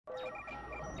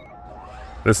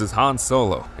This is Han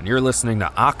Solo, and you're listening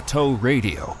to Octo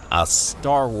Radio, a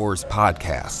Star Wars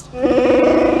podcast.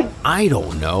 I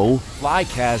don't know. Fly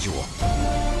casual.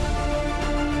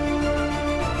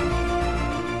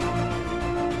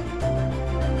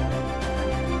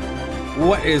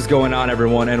 What is going on,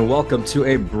 everyone, and welcome to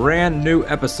a brand new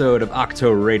episode of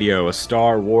Octo Radio, a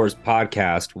Star Wars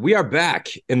podcast. We are back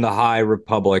in the High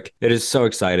Republic. It is so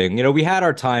exciting. You know, we had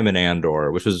our time in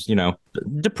Andor, which was,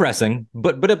 depressing,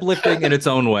 but uplifting in its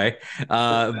own way.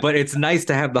 But it's nice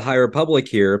to have the High Republic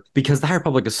here because the High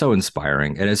Republic is so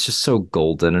inspiring, and it's just so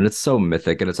golden, and it's so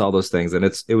mythic, and it's all those things. And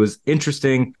it was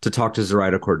interesting to talk to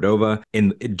Zoraida Cordova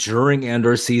during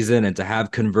Andor season, and to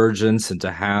have Convergence, and to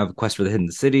have Quest for the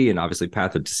Hidden City, and obviously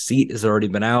Path of Deceit has already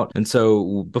been out. And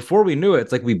so before we knew it,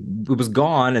 it's like it was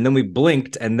gone, and then we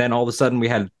blinked, and then all of a sudden we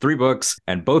had 3 books,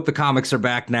 and both the comics are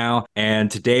back now.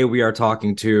 And today we are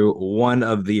talking to one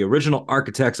of the original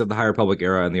architects of the High Republic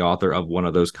era and the author of one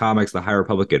of those comics, The High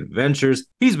Republic Adventures.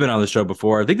 He's been on the show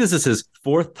before. I think this is his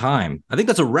 4th time. I think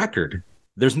that's a record.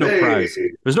 There's no prize.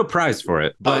 There's no prize for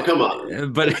it. But, come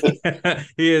on. But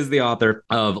he is the author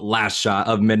of Last Shot,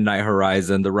 of Midnight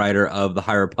Horizon, the writer of The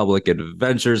High Republic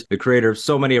Adventures, the creator of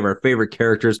so many of our favorite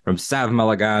characters, from Sav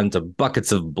Malagan to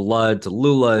Buckets of Blood to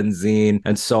Lula and Zine,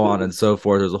 and so on and so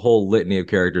forth. There's a whole litany of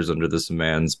characters under this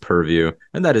man's purview,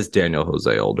 and that is Daniel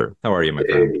Jose Older. How are you, my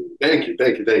friend? Thank you.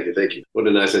 What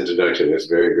a nice introduction. It's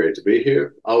very great to be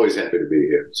here. Always happy to be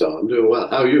here. So I'm doing well.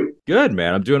 How are you? Good,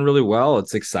 man. I'm doing really well.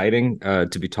 It's exciting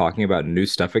to be talking about new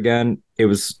stuff again. It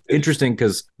was interesting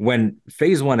because when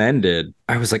phase 1 ended,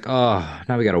 I was like, oh,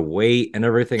 now we got to wait and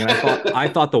everything. And I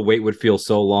thought the wait would feel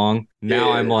so long.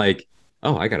 Now I'm like,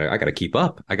 oh, I gotta keep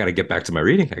up. I gotta get back to my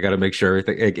reading. I gotta make sure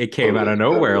everything it came out of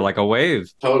nowhere like a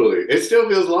wave. Totally. It still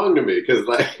feels long to me because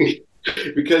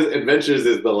because Adventures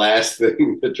is the last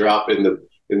thing to drop in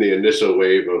the initial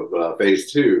wave of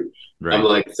phase 2. Right. I'm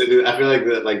like, I feel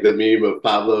like the meme of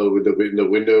Pablo with the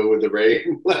window with the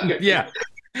rain. Yeah.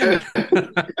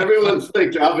 Everyone's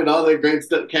like dropping all their great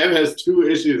stuff. Cam has 2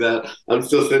 issues out. I'm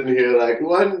still sitting here like,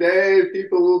 one day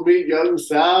people will meet young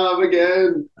Sav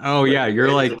again. Oh yeah,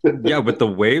 you're like, yeah, with the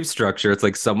wave structure, it's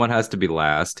like someone has to be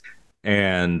last,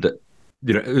 and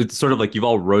it's sort of like you've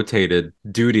all rotated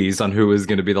duties on who is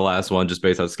going to be the last one just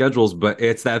based on schedules, but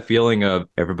it's that feeling of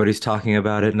everybody's talking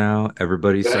about it now.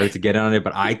 Everybody's starting to get on it,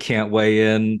 but I can't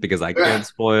weigh in because I can't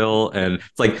spoil. And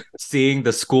it's like seeing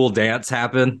the school dance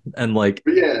happen and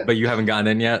but you haven't gotten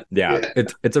in yet. Yeah.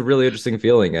 It's a really interesting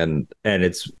feeling. And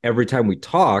it's every time we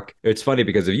talk, it's funny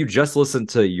because if you just listen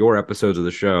to your episodes of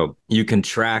the show, you can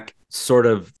track sort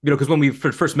of, because when we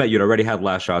first met, you'd already had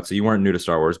Last Shot, so you weren't new to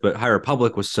Star Wars, but High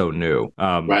Republic was so new.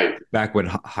 Right. Back when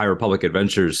High Republic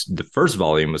Adventures, the first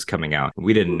volume was coming out,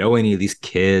 we didn't know any of these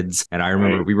kids. And I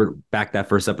remember we were back that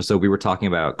first episode, we were talking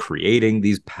about creating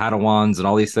these Padawans and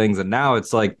all these things. And now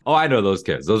it's like, oh, I know those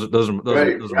kids. Those are my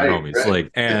homies. Right.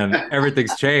 And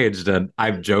everything's changed. And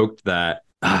I've joked that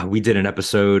we did an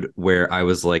episode where I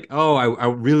was like, oh, I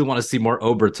really want to see more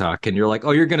Obertuck. And you're like,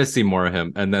 oh, you're going to see more of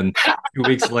him. And then 2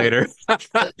 weeks later,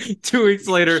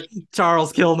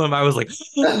 Charles killed him. I was like,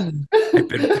 I've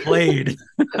been played.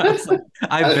 I was like,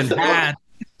 I've been had.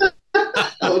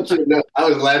 Don't you know? I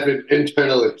was laughing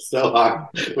internally so hard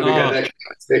when we got that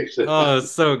conversation. Oh,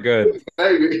 so good.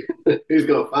 Maybe he's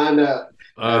going to find out.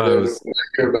 About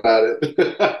it.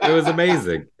 It was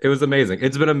amazing.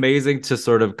 It's been amazing to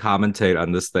sort of commentate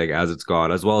on this thing as it's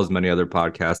gone, as well as many other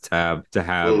podcasts have, to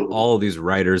have all of these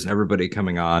writers and everybody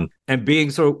coming on and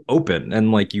being so open.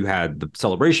 And like you had the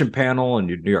Celebration panel and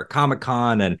your New York Comic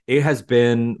Con, and it has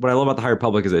been, what I love about the High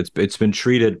Republic is it's been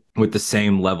treated with the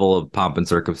same level of pomp and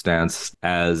circumstance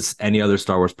as any other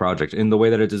Star Wars project in the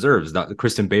way that it deserves.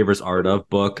 Kristen Baver's art of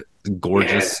book,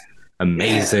 gorgeous,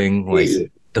 amazing,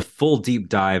 the full deep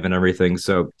dive and everything.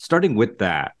 So starting with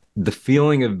that, the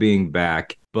feeling of being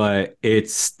back, but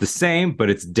it's the same, but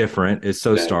it's different. It's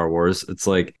so Star Wars. It's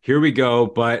like, here we go,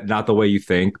 but not the way you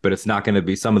think, but it's not going to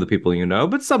be some of the people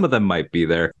but some of them might be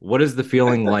there. What is the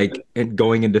feeling like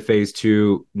going into phase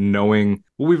 2, knowing,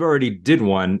 well, we've already did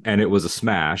one and it was a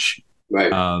smash.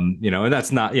 Right. And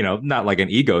that's not, not like an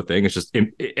ego thing. It's just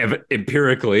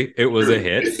empirically, it was a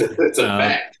hit. It's a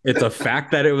fact. It's a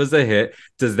fact that it was a hit.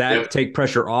 Does that take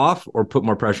pressure off or put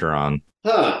more pressure on?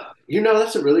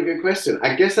 That's a really good question.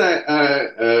 I guess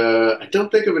I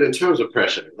don't think of it in terms of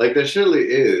pressure. Like there surely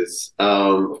is.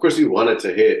 Of course, you want it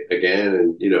to hit again,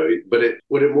 and but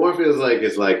what it more feels like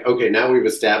is like, okay, now we've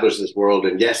established this world,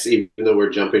 and yes, even though we're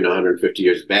jumping 150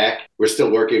 years back, we're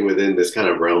still working within this kind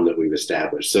of realm that we've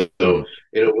established. So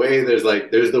in a way, there's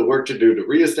the work to do to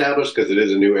reestablish because it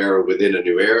is a new era within a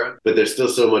new era, but there's still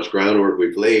so much groundwork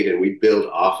we've laid, and we build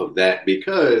off of that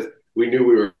because we knew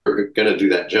we were going to do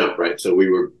that jump, right? So we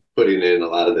were putting in a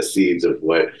lot of the seeds of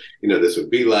what this would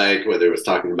be like, whether it was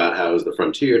talking about how it was the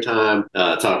frontier time,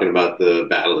 talking about the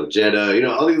Battle of Jeddah,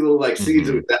 all these little seeds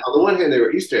of that. On the one hand, they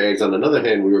were Easter eggs. On another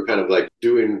hand, we were kind of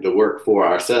doing the work for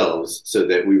ourselves so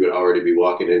that we would already be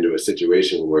walking into a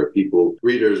situation where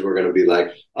readers were going to be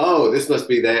like, oh, this must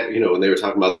be that, when they were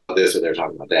talking about this or they were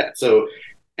talking about that. So,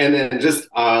 and then just,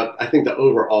 I think the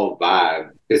overall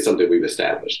vibe is something we've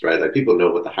established, right? Like people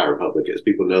know what the High Republic is.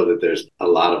 People know that there's a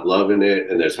lot of love in it,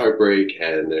 and there's heartbreak,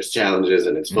 and there's challenges,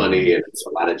 and it's funny, and it's a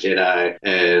lot of Jedi,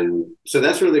 and so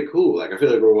that's really cool. Like I feel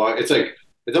like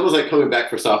it's almost like coming back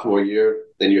for sophomore year.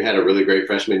 Then you had a really great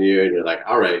freshman year, and you're like,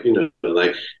 all right,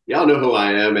 y'all know who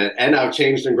I am, and I've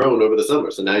changed and grown over the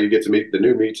summer. So now you get to meet the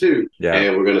new me too,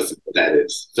 and we're gonna see what that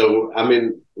is. So I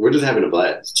mean, we're just having a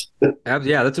blast.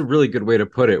 Yeah, that's a really good way to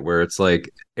put it, where it's like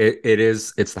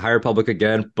it's the High Republic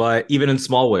again, but even in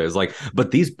small ways,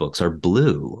 but these books are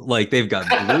blue, they've got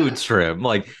blue trim,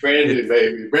 branded,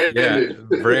 baby, branded.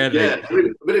 Yeah, branded. Yeah,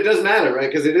 but it does matter, right?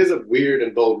 Because it is a weird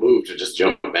and bold move to just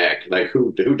jump back.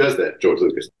 Who does that? George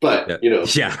Lucas, but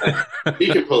he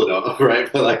can pull it off,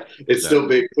 right? But it's still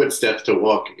big footsteps to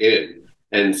walk in.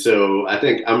 And so I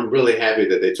think I'm really happy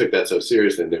that they took that so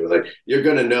seriously. And they were like, you're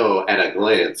going to know at a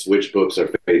glance which books are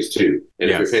phase 2. And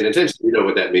if you're paying attention, you know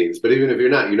what that means. But even if you're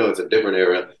not, it's a different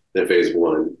era than phase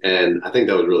 1. And I think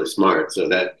that was really smart. So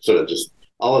that sort of just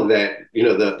all of that,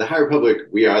 the High Republic,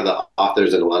 we are the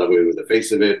authors in a lot of ways, we're the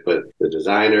face of it, but the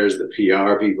designers, the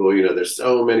PR people, there's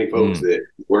so many folks that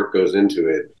work goes into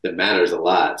it that matters a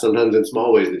lot, sometimes in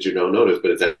small ways that you don't notice,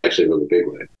 but it's actually a really big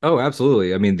way. Oh,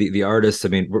 absolutely. I mean, the artists,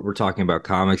 we're talking about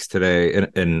comics today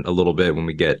in a little bit when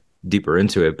we get deeper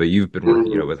into it, but you've been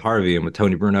working with Harvey and with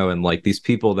Tony Bruno and these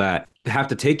people that have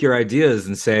to take your ideas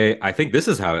and say, I think this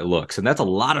is how it looks, and that's a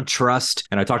lot of trust.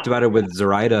 And I talked about it with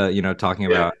Zoraida, talking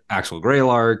about Axel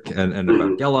Greylark and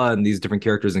about Gela and these different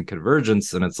characters in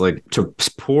Convergence, and it's like to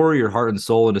pour your heart and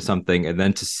soul into something and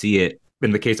then to see it,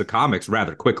 in the case of comics,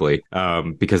 rather quickly,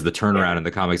 because the turnaround in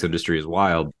the comics industry is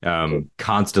wild.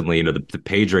 Constantly, the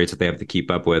page rates that they have to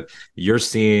keep up with, you're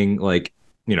seeing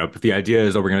if the idea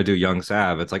is, we're going to do young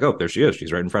Sav, it's like, oh, there she is.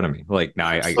 She's right in front of me. Now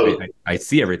I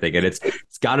see everything, and it's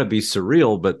got to be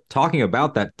surreal. But talking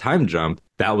about that time jump,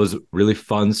 that was really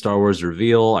fun Star Wars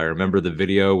reveal. I remember the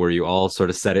video where you all sort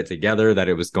of said it together, that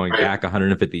it was going back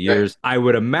 150 years. I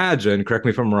would imagine, correct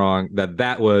me if I'm wrong,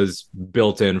 that was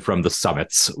built in from the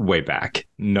summits way back,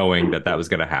 knowing that was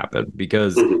going to happen,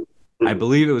 because I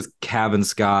believe it was Cavan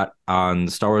Scott on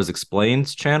Star Wars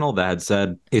Explained's channel that had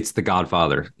said it's The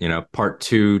Godfather. Part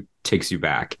 2 takes you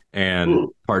back, and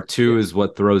part 2 is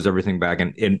what throws everything back.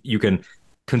 And you can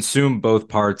consume both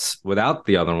parts without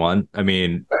the other one. I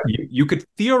mean, you could,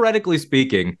 theoretically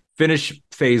speaking, finish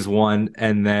phase 1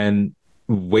 and then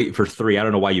wait for 3. I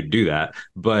don't know why you'd do that,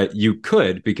 but you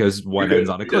could, because one ends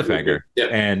on a cliffhanger. Yeah.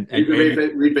 And you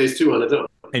can read phase 2 on its own.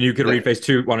 And you could read phase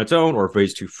 2 on its own, or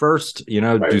phase 2 first,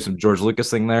 do some George Lucas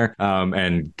thing there,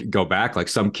 and go back.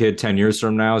 Some kid 10 years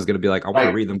from now is going to be like, I want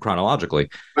to read them chronologically.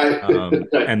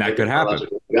 And that could happen.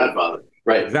 Godfather.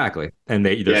 Right. Exactly. And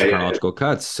there's chronological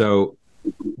cuts. So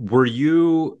were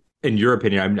you, in your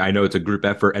opinion, I know it's a group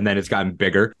effort, and then it's gotten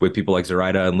bigger with people like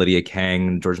Zoraida and Lydia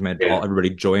Kang, George Mandel, everybody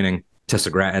joining, Tessa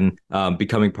Gratton,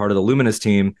 becoming part of the Luminous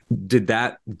team. Did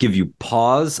that give you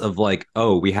pause of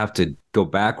oh, we have to go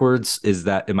backwards?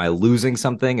 Am I losing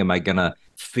something? Am I gonna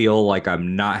feel like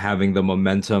I'm not having the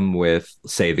momentum with,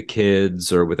 say, the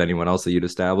kids or with anyone else that you'd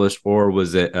established? Or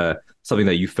was it something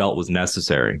that you felt was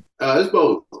necessary? It's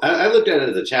both. I looked at it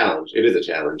as a challenge. It is a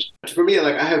challenge. For me,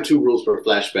 I have 2 rules for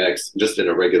flashbacks just in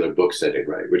a regular book setting,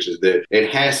 right? Which is that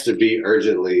it has to be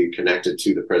urgently connected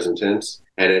to the present tense,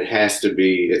 and it has to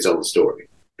be its own story.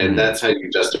 And that's how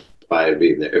you justify it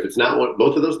being there. If it's not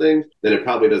both of those things, then it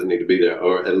probably doesn't need to be there.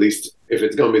 Or at least if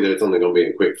it's going to be there, it's only going to be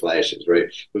in quick flashes, right?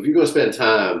 But if you're going to spend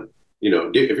time,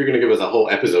 if you're going to give us a whole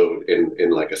episode in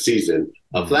a season,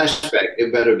 a flashback,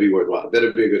 it better be worthwhile. It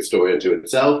better be a good story unto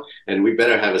itself. And we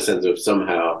better have a sense of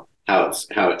somehow how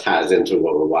it ties into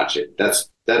what we're watching. That's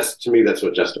to me, that's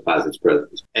what justifies its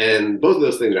presence. And both of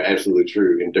those things are absolutely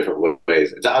true in different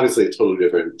ways. It's obviously a totally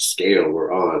different scale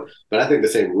we're on, but I think the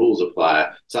same rules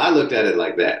apply. So I looked at it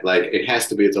like that. It has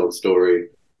to be its own story.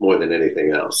 more than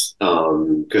anything else.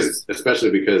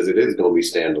 Especially because it is going to be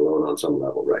standalone on some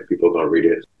level, right? People are going to read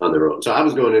it on their own. So I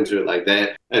was going into it like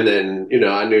that. And then,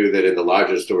 I knew that in the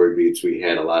larger story beats, we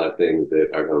had a lot of things that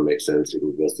are going to make sense.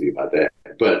 We'll see about that.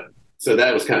 But so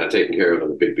that was kind of taken care of on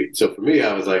the big beat. So for me,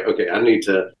 I was like, okay, I need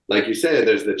to, like you said,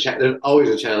 there's always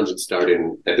a challenge in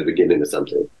starting at the beginning of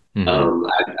something. Mm-hmm.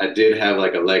 I did have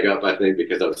like a leg up, I think,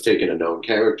 because I was taking a known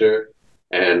character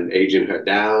and aging her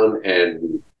down.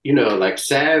 And, like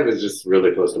Sav is just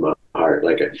really close to my heart.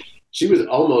 Like she was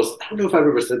almost, I don't know if I've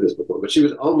ever said this before, but she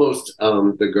was almost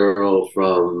the girl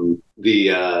from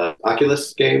the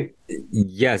Oculus game.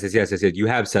 Yes. You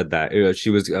have said that. She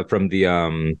was from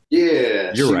the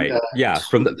yeah. You're right.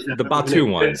 From the Batu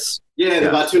ones. Yeah,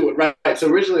 the Batu, right. So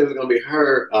originally it was going to be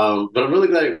her, but I'm really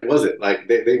glad it wasn't. Like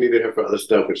they needed her for other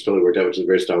stuff, which totally worked out, which is a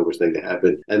very Star Wars thing to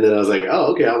happen. And then I was like,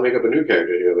 oh, okay, I'll make up a new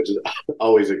character here, which is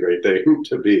always a great thing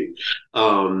to be.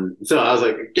 So I was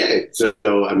like, okay. So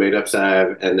I made up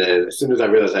Sav, and then as soon as I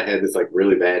realized I had this like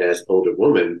really badass older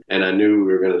woman, and I knew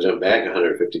we were going to jump back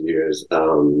 150 years,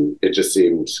 it just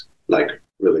seemed like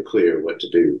really clear what to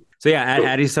do. So yeah,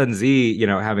 Addie Sun Z,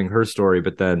 having her story,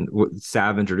 but then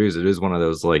Sav introduced it is one of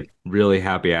those like really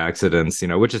happy accidents,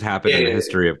 which has happened in the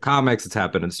history of comics. It's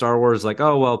happened in Star Wars. Like,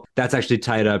 oh, well, that's actually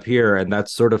tied up here. And that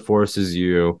sort of forces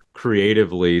you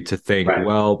creatively to think,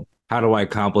 well, how do I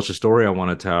accomplish a story I want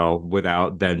to tell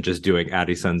without then just doing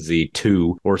Addie Sun Z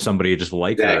 2 or somebody just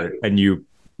like her? And you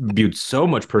viewed so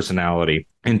much personality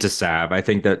into Sav. I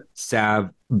think that Sav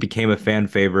became a fan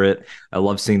favorite. I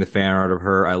love seeing the fan art of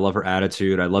her. I love her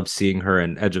attitude. I love seeing her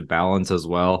in Edge of Balance as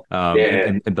well.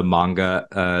 And the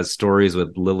manga stories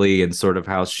with Lily and sort of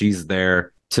how she's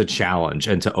there to challenge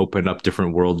and to open up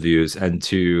different worldviews and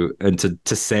to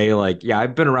say like, yeah,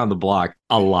 I've been around the block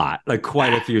a lot, like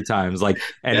quite a few times. Like,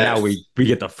 and now we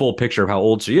get the full picture of how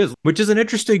old she is, which is an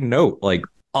interesting note. Like,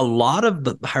 a lot of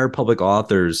the High Republic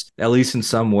authors, at least in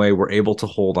some way, were able to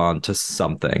hold on to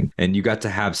something. And you got to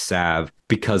have Sav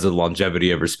because of the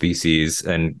longevity of her species.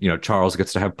 And, Charles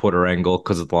gets to have Porter Engle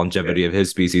because of the longevity of his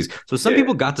species. So some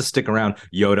people got to stick around.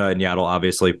 Yoda and Yaddle,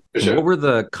 obviously. Sure. What were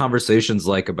the conversations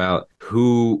like about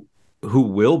who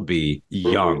will be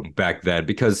young back then?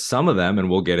 Because some of them, and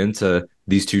we'll get into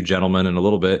these two gentlemen in a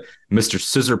little bit, Mr.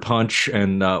 Scissor Punch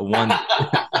and one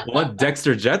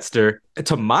Dexter Jetster.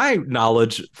 To my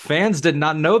knowledge, fans did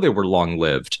not know they were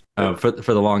long-lived for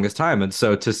the longest time. And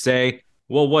so to say,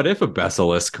 well, what if a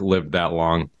Basilisk lived that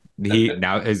long?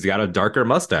 He's got a darker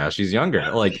mustache. He's younger.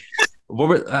 Like,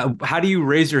 how do you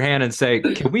raise your hand and say,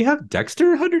 can we have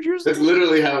Dexter 100 years ago? That's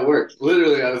literally how it works.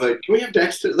 Literally, I was like, can we have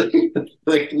Dexter?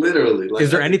 Like literally. Like,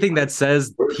 is there anything that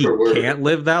says he can't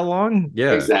live that long?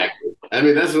 Yeah. Exactly. I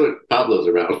mean, that's what Pablo's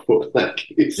around for. Like,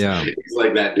 he's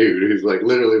like that dude who's like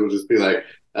literally will just be like,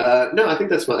 no, I think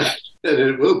that's fine. And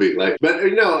it will be like, but I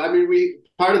mean,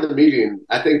 part of the meeting,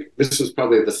 I think this was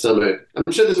probably at the summit.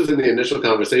 I'm sure this was in the initial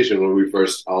conversation when we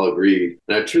first all agreed.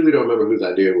 And I truly don't remember whose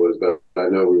idea it was, but I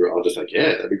know we were all just like,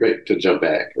 yeah, that'd be great to jump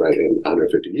back, right, in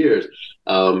 150 years.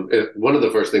 One of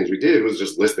the first things we did was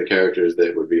just list the characters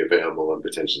that would be available and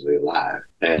potentially alive.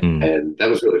 And that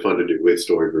was really fun to do with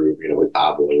Story Group, with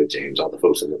Pablo, with James, all the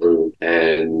folks in the room.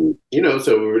 And,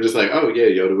 so we were just like, oh, yeah,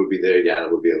 Yoda would be there.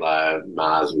 Yaddle would be alive.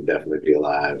 Maz would definitely be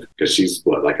alive because she's,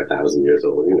 like 1,000 years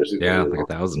old. She's like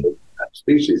 1,000.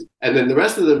 Species. And then the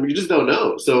rest of them, you just don't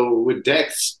know. So with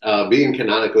Dex being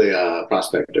canonically a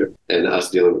prospector and us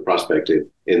dealing with prospecting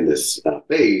in this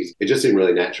phase, it just seemed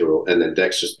really natural. And then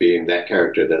Dex just being that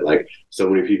character that like so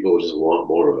many people just want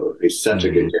more of. He's such a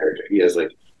good character. He has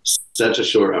like such a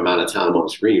short amount of time on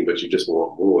screen, but you just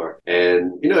want more.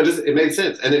 And, it made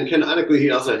sense. And then canonically,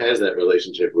 he also has that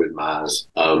relationship with Maz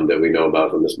that we know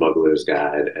about from the Smuggler's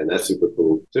Guide. And that's super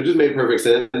cool. So it just made perfect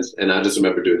sense. And I just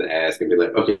remember doing the ask and be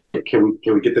like, okay, can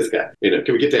we get this guy?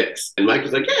 Can we get Dex? And Mike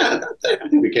was like, yeah, I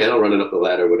think we can. I'll run it up the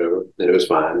ladder, whatever. And it was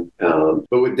fine.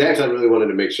 But with Dex, I really wanted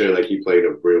to make sure like he played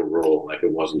a real role. Like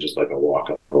it wasn't just like a walk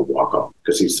off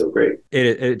because he's so great.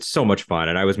 It's so much fun.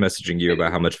 And I was messaging you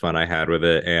about how much fun I had with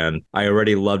it. And I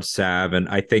already loved Sav. And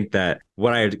I think that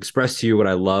what I had expressed to you, what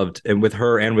I loved, and with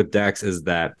her and with Dex, is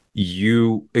that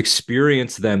you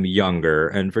experience them younger.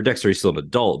 And for Dexter, he's still an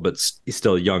adult, but he's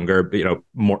still younger,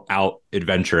 more out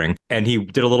adventuring. And he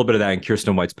did a little bit of that in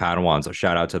Kirsten White's Padawan. So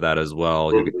shout out to that as well,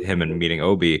 him and meeting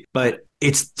Obi. But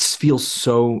it feels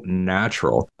so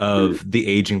natural of the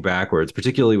aging backwards,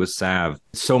 particularly with Sav.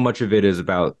 So much of it is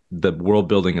about the world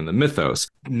building and the mythos.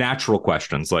 Natural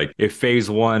questions like if phase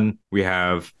 1, we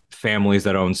have families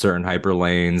that own certain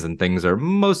hyperlanes and things are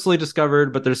mostly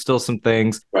discovered, but there's still some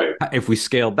things. Right. If we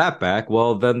scaled that back,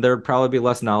 well, then there'd probably be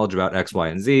less knowledge about X, Y,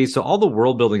 and Z. So all the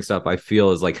world building stuff I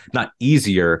feel is like not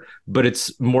easier, but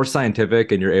it's more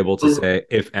scientific, and you're able to say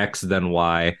if X, then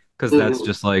Y. Because that's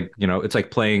just like, it's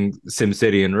like playing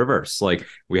SimCity in reverse. Like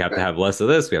we have to have less of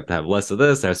this. We have to have less of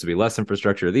this. There has to be less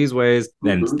infrastructure these ways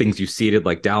and things you seeded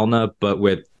like Dalna. But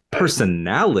with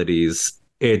personalities,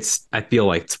 I feel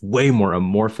like it's way more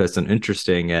amorphous and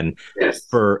interesting. And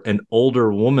for an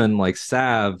older woman like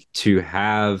Sav to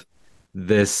have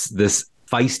this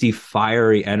feisty,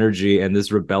 fiery energy and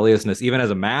this rebelliousness, even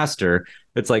as a master,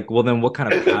 it's like, well, then what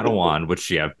kind of Padawan would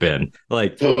she have been?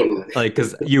 Like,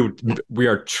 because we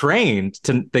are trained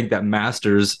to think that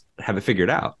masters have it figured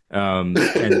out.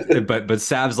 But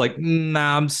Sav's like,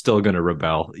 nah, I'm still going to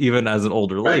rebel, even as an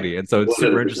older lady. And so it's 100%.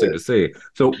 Super interesting to see.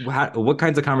 So what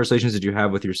kinds of conversations did you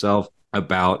have with yourself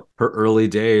about her early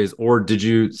days, or did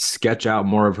you sketch out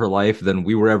more of her life than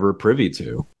we were ever privy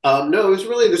to? No, it was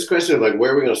really this question of like,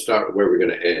 where are we going to start, where are we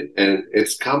going to end? And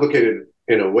it's complicated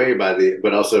in a way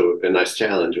but also a nice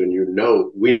challenge when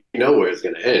we know where it's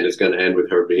going to end. It's going to end with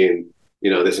her being,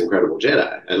 this incredible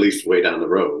Jedi, at least way down the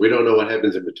road. We don't know what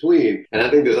happens in between. And I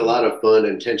think there's a lot of fun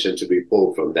and tension to be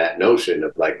pulled from that notion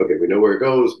of like, okay, we know where it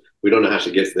goes. We don't know how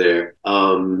she gets there.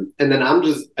 And then I'm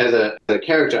just, as a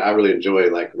character, I really enjoy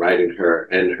like writing her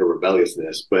and her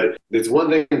rebelliousness. But it's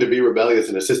one thing to be rebellious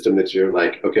in a system that you're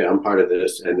like, okay, I'm part of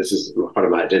this and this is part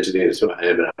of my identity and it's who I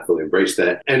am and I fully embrace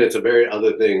that. And it's a very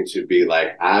other thing to be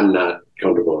like, I'm not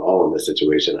comfortable at all in this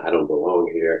situation. I don't belong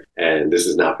here and this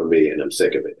is not for me and I'm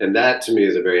sick of it. And that to me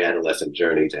is a very adolescent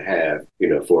journey to have,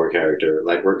 for a character.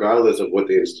 Like regardless of what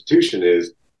the institution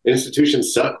is,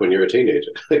 institutions suck when you're a teenager,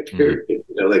 like period.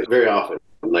 Like very often,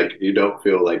 like you don't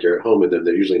feel like you're at home with them.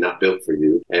 They're usually not built for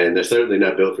you. And they're certainly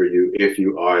not built for you if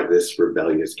you are this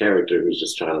rebellious character who's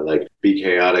just trying to like be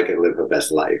chaotic and live her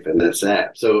best life. And that's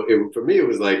sad. So for me, it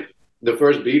was like the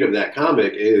first beat of that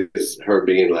comic is her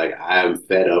being like, I'm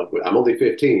fed up I'm only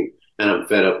 15 and I'm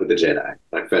fed up with the Jedi,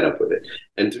 like fed up with it.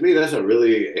 And to me, that's a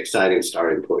really exciting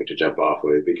starting point to jump off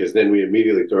with, because then we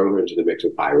immediately throw her into the mix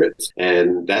with pirates.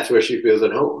 And that's where she feels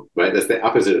at home, right? That's the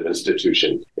opposite of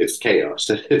institution. It's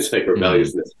chaos. It's like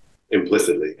rebelliousness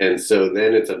implicitly. And so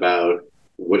then it's about,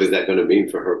 what is that going to mean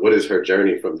for her? What is her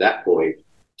journey from that point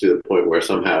to the point where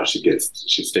somehow she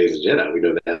stays a Jedi? We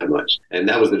know that much. And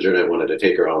that was the journey I wanted to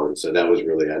take her on. So that was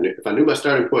really, if I knew my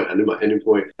starting point, I knew my ending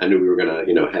point, I knew we were going to,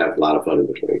 have a lot of fun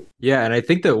in between. Yeah. And I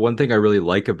think that one thing I really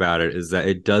like about it is that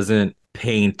it doesn't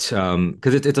paint,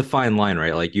 because it's a fine line,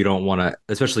 right? Like you don't want to,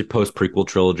 especially post prequel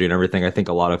trilogy and everything. I think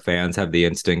a lot of fans have the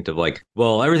instinct of like,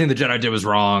 well, everything the Jedi did was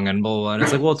wrong and blah, blah. And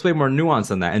it's like, well, it's way more nuanced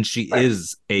than that. And she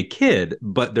is a kid,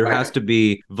 but there has to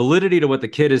be validity to what the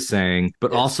kid is saying,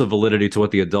 but also validity to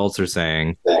what the adults are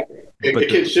saying. Exactly.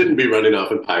 The kid shouldn't be running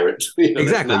off in pirates.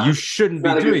 Exactly. You shouldn't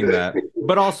be doing that.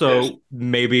 But also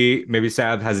maybe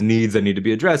Sav has needs that need to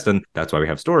be addressed, and that's why we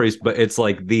have stories. But it's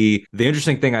like the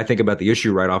interesting thing I think about the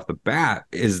issue right off the bat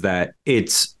is that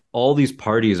it's all these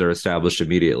parties are established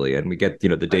immediately, and we get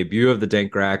the debut of the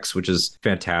Dank Grax, which is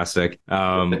fantastic.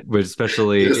 Which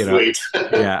especially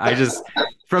I just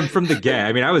from the get.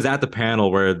 I mean, I was at the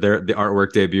panel where the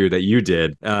artwork debut that you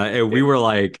did, and we were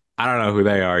like, I don't know who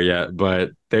they are yet,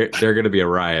 but they're going to be a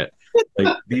riot.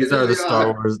 Like these are the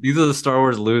Star Wars. These are the Star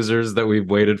Wars losers that we've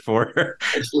waited for.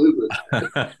 Absolutely.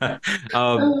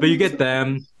 But you get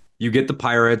them. You get the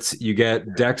pirates. You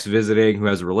get Dex visiting, who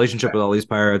has a relationship with all these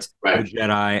pirates, the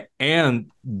Jedi, and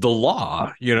the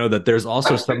law. That there's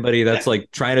also somebody that's like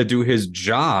trying to do his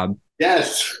job.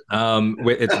 Yes.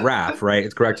 It's Raph, right?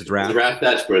 It's correct. It's Raph. It's Raph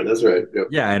Thatchburn. That's right. Yep.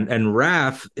 Yeah, and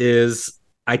Raph is.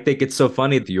 I think it's so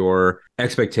funny your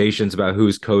expectations about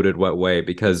who's coded what way,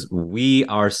 because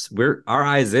our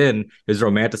eyes in is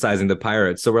romanticizing the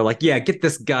pirates. So we're like, yeah, get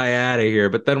this guy out of here.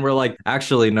 But then we're like,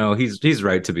 actually, no, he's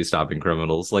right to be stopping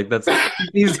criminals. Like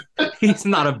he's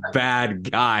not a bad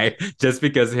guy just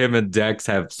because him and Dex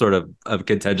have sort of a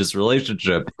contentious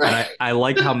relationship. And I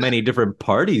like how many different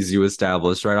parties you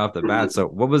established right off the bat. So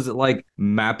what was it like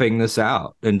mapping this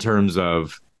out in terms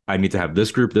of, I need to have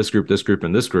this group, this group, this group,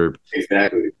 and this group?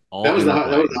 Exactly. That was the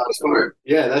hardest part.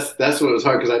 Yeah, that's what was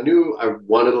hard, because I knew I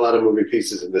wanted a lot of moving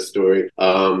pieces in this story.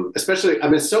 Especially, I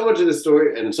mean, so much of the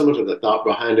story and so much of the thought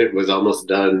behind it was almost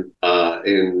done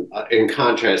in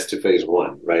contrast to Phase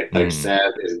 1, right? Like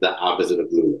Sav is the opposite of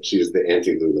Lula. She's the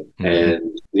anti-Lula.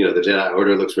 And, the Jedi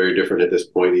Order looks very different at this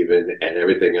point even, and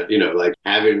everything, like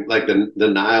having, like the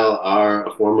Nihil are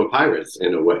a form of pirates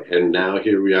in a way. And now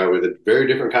here we are with a very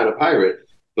different kind of pirate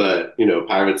but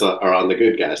pirates are on the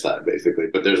good guy side basically.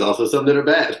 But there's also some that are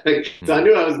bad. So I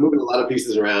knew I was moving a lot of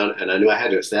pieces around, and I knew I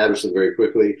had to establish them very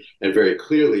quickly and very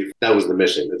clearly. That was the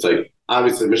mission. It's like,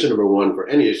 obviously, mission number one for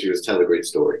any issue is tell a great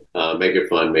story, make it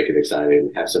fun, make it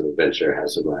exciting, have some adventure, have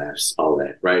some laughs, all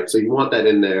that, right? So you want that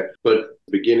in there, but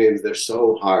beginnings, they're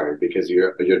so hard because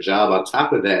your job on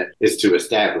top of that is to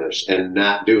establish and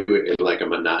not do it in like a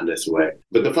monotonous way.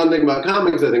 But the fun thing about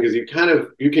comics, I think, is you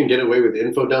can get away with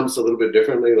info dumps a little bit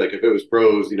differently. Like if it was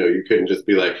prose, you couldn't just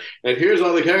be like, and here's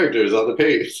all the characters on the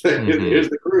page. Here's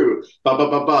the crew,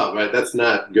 right? That's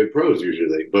not good prose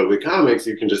usually. But with comics,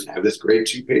 you can just have this great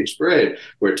 2-page spread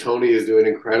where Tony is doing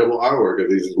incredible artwork of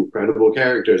these incredible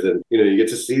characters, and you get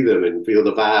to see them and feel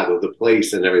the vibe of the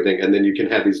place and everything. And then you can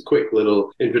have these quick little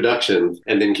introductions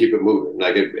and then keep it moving.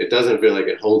 Like it doesn't feel like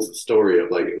it holds the story of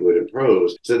like it would in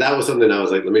prose. So that was something I was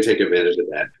like, let me take advantage of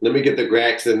that. Let me get the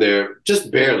Gracks in there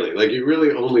just barely. Like you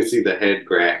really only see the head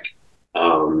Grack.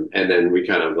 And then we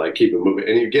kind of like keep it moving,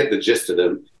 and you get the gist of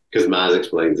them because Maz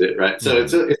explains it, right? So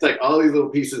it's like all these little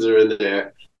pieces are in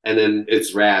there, and then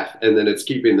it's Raph, and then it's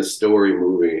keeping the story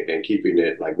moving and keeping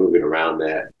it like moving around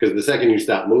that. Because the second you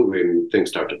stop moving, things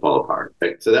start to fall apart,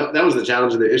 right? So that was the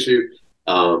challenge of the issue.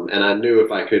 And I knew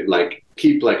if I could like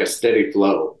keep like a steady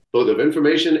flow, both of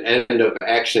information and of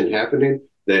action happening,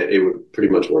 that it would pretty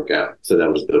much work out. So that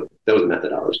was the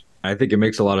methodology. I think it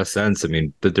makes a lot of sense. I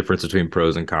mean, the difference between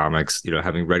prose and comics,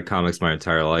 having read comics my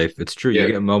entire life, it's true. You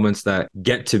get moments that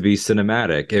get to be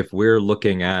cinematic. If we're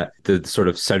looking at the sort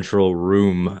of central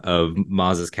room of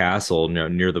Maz's castle,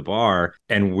 near the bar,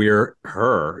 and we're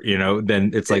her,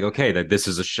 then it's like, okay, that this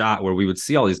is a shot where we would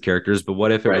see all these characters. But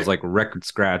what if it was like record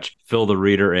scratch, fill the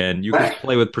reader in? You can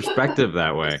play with perspective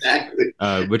that way, exactly.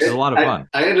 Which is a lot of fun.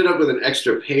 I ended up with an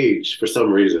extra page for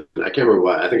some reason. I can't remember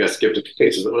why. I think I skipped a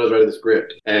page when I was writing the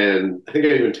script. And I think I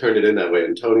even turned it in that way.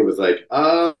 And Tony was like,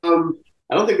 I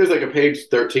don't think there's like a page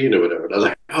 13 or whatever. And I was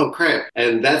like, oh, crap.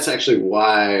 And that's actually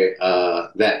why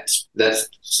that's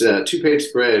 2-page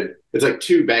spread. It's like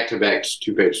 2 back-to-back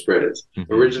 2-page spreads.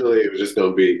 Mm-hmm. Originally, it was just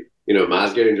going to be,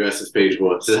 Maz getting dressed as page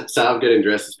 1, Sav getting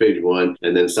dressed as page 1,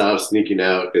 and then Sav sneaking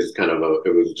out is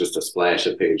it was just a splash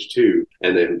at page 2,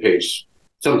 and then page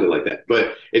something like that.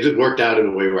 But it just worked out in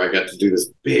a way where I got to do this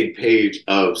big page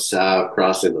of Sav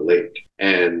crossing the lake.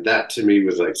 And that to me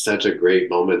was like such a great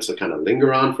moment to kind of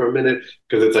linger on for a minute,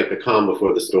 because it's like the calm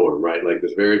before the storm, right? Like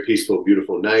this very peaceful,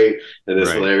 beautiful night, and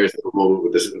this hilarious moment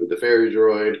with the fairy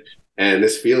droid, and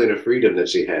this feeling of freedom that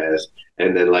she has,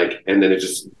 and then it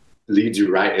just leads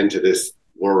you right into this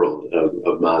world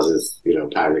of Maz's,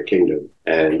 pirate kingdom.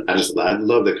 And I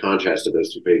love the contrast of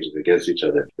those 2 pages against each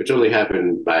other, which only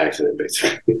happened by accident,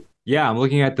 basically. Yeah, I'm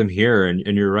looking at them here, and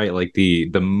you're right. Like the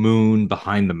moon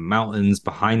behind the mountains,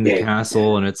 behind the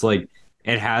castle, and it's like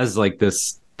it has like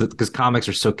this, because comics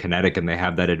are so kinetic and they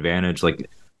have that advantage, like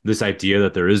this idea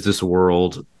that there is this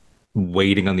world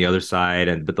waiting on the other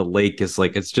side, but the lake is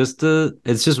like it's just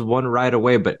one ride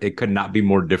away, but it could not be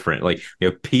more different. Like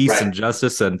peace and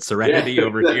justice and serenity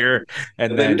over here,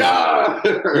 and then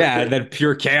and then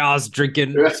pure chaos,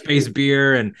 drinking space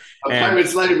beer, and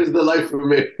pirate's life is the life for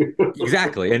me.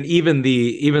 Exactly. And even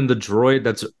the droid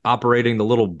that's operating the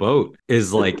little boat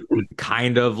is like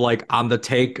kind of like on the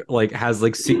take, like has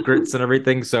like secrets and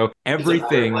everything. So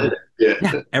everything.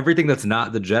 Everything that's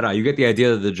not the Jedi, you get the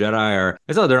idea that the Jedi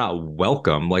it's not they're not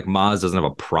welcome. Like Maz doesn't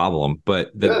have a problem,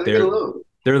 but they're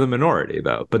the minority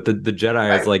though. But the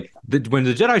Jedi is like when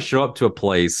the Jedi show up to a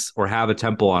place or have a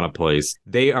temple on a place,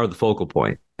 they are the focal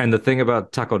point. And the thing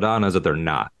about Takodana is that they're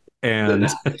not. And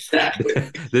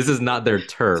this is not their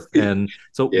turf. And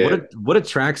so what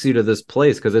attracts you to this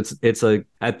place? Because it's like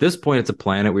at this point it's a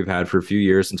planet we've had for a few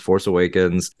years since Force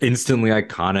Awakens, instantly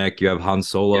iconic. You have Han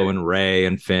Solo and Rey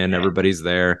and Finn, everybody's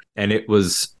there. And it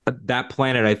was that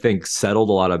planet, I think, settled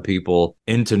a lot of people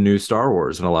into new Star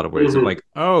Wars in a lot of ways. Of like,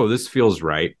 oh, this feels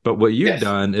right. But what you've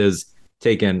done is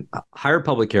taken High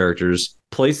Republic characters,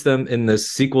 placed them in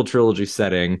this sequel trilogy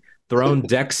setting, thrown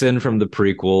decks in from the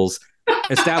prequels,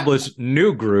 establish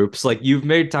new groups. Like you've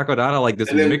made Takodana like this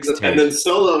mixtape. And then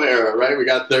Solo era, right? We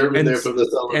got Thurm in there from the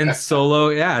Solo. And Solo,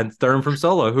 and Thurm from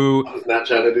Solo, who I was not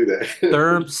trying to do that.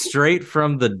 Thurm straight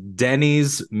from the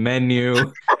Denny's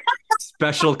menu.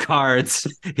 Special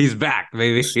cards. He's back,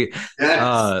 baby.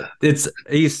 Yes.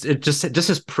 Just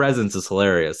his presence is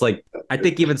hilarious. Like I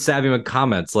think even Savvy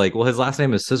comments like, well, his last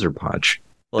name is Scissor Punch.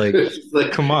 Like,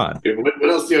 like, come on. What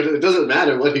else? It doesn't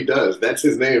matter what he does. That's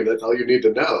his name. That's all you need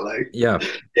to know. Like, yeah,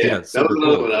 that was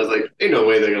another one. I was like, ain't no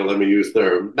way they're gonna let me use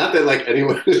Therm. Not that like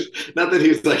anyone, not that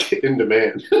he's like in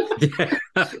demand.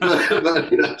 but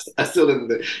I still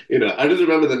didn't. I just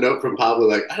remember the note from Pablo.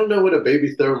 Like, I don't know what a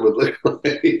baby Therm would look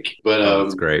like. But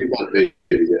that's great.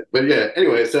 But yeah.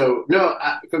 Anyway, so no,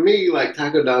 for me, like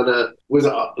Takodana was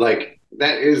like.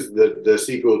 That is the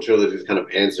sequel trilogy's kind of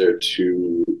answer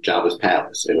to Jabba's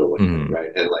Palace in a way,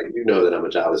 right? And like that I'm a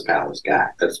Jabba's Palace guy.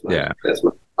 That's my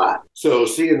spot. So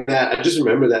seeing that, I just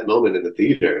remember that moment in the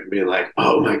theater and being like,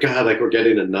 oh my God, like we're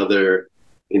getting another,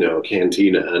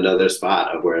 cantina, another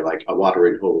spot of where like a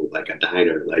watering hole, like a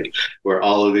diner, like where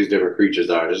all of these different creatures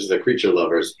are. This is a creature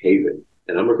lover's haven.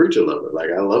 And I'm a creature lover. Like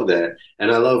I love that. And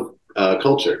I love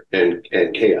culture and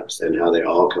chaos and how they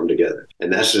all come together,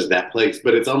 and that's just that place.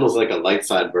 But it's almost like a light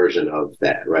side version of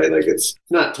that, right? Like it's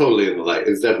not totally in the light.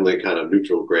 It's definitely kind of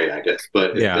neutral gray, I guess.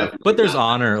 But but there's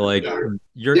honor. Like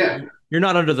you're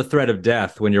not under the threat of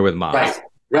death when you're with Maz.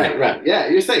 Right. Yeah,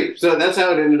 you're safe. So that's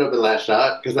how it ended up in Last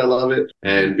Shot because I love it,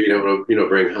 and being able to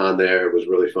bring Han there was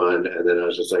really fun. And then I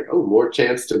was just like, oh, more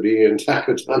chance to be in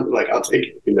Takodana. Like I'll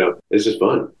take it. It's just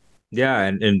fun. Yeah,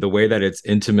 and the way that it's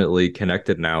intimately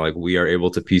connected now, like we are able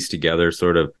to piece together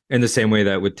sort of in the same way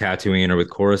that with Tatooine or with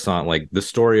Coruscant, like the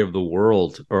story of the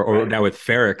world, or now with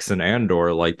Ferrix and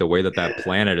Andor, like the way that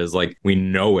planet is like, we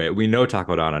know it. We know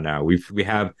Takodana now. We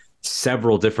have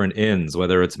several different inns,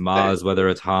 whether it's Maz, whether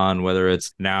it's Han, whether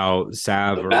it's now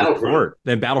Sav or Court,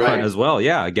 and Battlefront as well.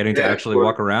 Yeah, getting to actually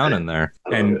walk around in there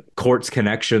and Court's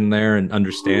connection there and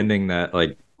understanding that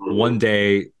like, one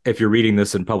day, if you're reading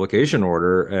this in publication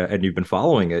order and you've been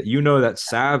following it, that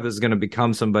Sav is going to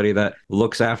become somebody that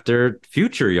looks after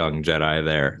future young Jedi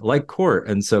there, like Court.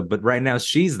 And so, but right now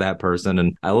she's that person.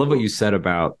 And I love what you said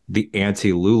about the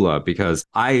anti-Lula, because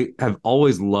I have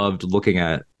always loved looking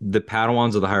at the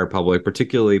Padawans of the High Republic,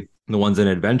 particularly the ones in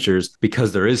Adventures,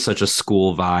 because there is such a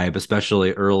school vibe,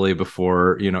 especially early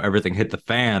before, everything hit the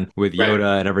fan with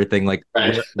Yoda and everything. Like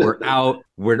we're out,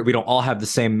 we don't all have the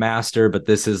same master, but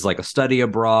this is like a study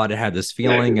abroad. It had this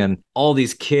feeling, and all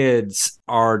these kids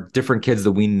are different kids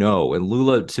that we know. And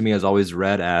Lula to me has always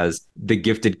read as the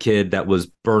gifted kid that was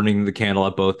burning the candle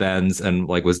at both ends and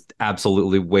like was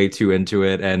absolutely way too into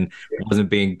it and wasn't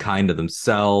being kind to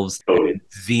themselves.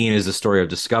 Zine is a story of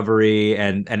discovery,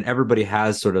 and everybody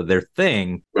has sort of their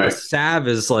thing. Right. Sav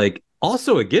is like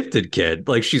also a gifted kid.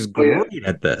 Like she's great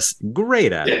at this,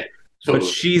 great at it. Totally. But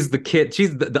she's the kid,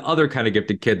 she's the other kind of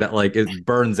gifted kid that like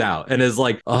burns out and is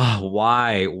like, oh,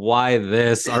 why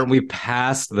this? Aren't we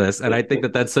past this? And I think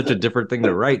that that's such a different thing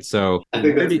to write. So I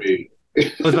think that's me.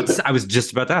 I was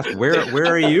just about to ask, where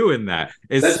are you in that?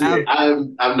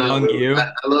 I'm not you.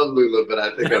 I love Lula, but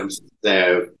I think I'm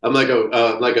Sav. I'm like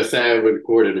a Sav with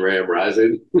Cord and Ram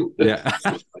Rising. Yeah,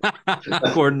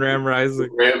 Cord and Ram Rising.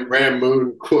 Ram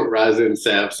Moon, Cord Rising,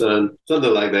 Sav Sun,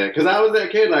 something like that. Because I was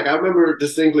that kid. Like I remember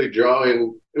distinctly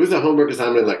drawing. It was a homework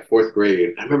assignment in like 4th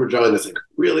grade. I remember drawing this like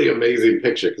really amazing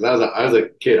picture because I was a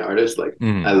kid artist. Like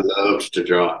I loved to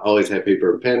draw. I always had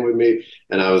paper and pen with me,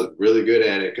 and I was really good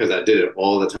at it because I did it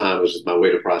all the time. It was just my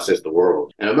way to process the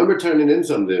world. And I remember turning in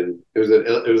something. It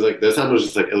was like the assignment was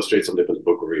just like illustrate something from the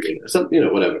book we're reading, or something,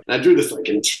 whatever. And I drew this like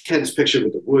intense picture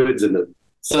with the woods and the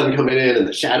sun coming in and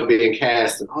the shadow being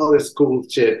cast and all this cool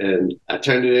shit. And I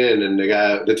turned it in, and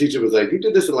the teacher was like, "You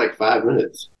did this in like 5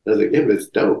 minutes." I was like, "Yeah, but it's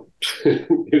dope."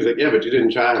 He was like, "Yeah, but you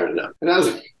didn't try hard enough." And I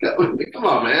was like, "Come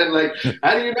on, man! Like,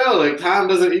 how do you know? Like, time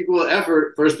doesn't equal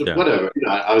effort. Whatever."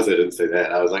 I obviously didn't say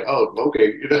that. I was like, "Oh,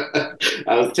 okay."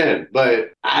 I was 10,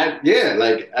 but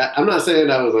I'm not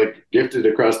saying I was like gifted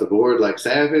across the board like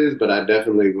Sav is, but I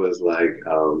definitely was like,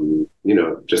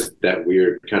 just that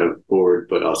weird kind of bored,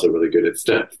 but also really good at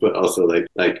stuff. But also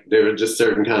like there were just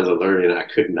certain kinds of learning I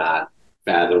could not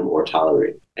fathom or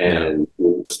tolerate, and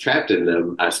when I was trapped in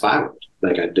them, I spiraled.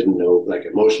 Like I didn't know, like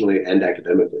emotionally and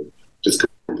academically, just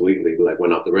completely like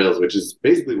went off the rails, which is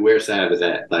basically where Sav is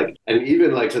at. Like, and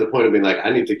even like to the point of being like, I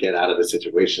need to get out of this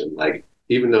situation. Like,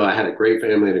 even though I had a great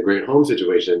family and a great home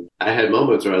situation, I had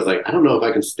moments where I was like, I don't know if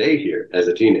I can stay here as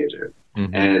a teenager.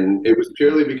 Mm-hmm. And it was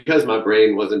purely because my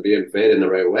brain wasn't being fed in the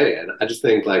right way. And I just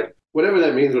think like, whatever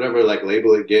that means, whatever like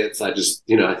label it gets, I just,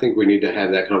 I think we need to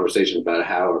have that conversation about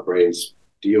how our brains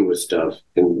deal with stuff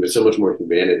and with so much more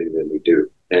humanity than we do.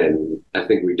 And I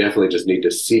think we definitely just need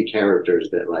to see characters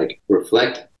that like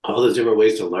reflect all those different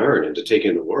ways to learn and to take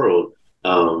in the world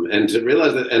And to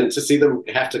realize that, and to see them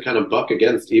have to kind of buck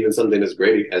against even something as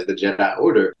great as the Jedi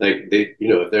Order, like they,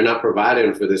 if they're not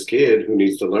providing for this kid who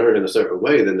needs to learn in a certain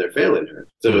way, then they're failing her.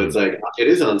 So it's like, it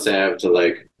is on Sav to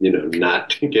like,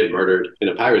 not get murdered in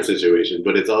a pirate situation,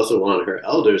 but it's also on her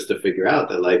elders to figure out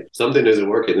that like something isn't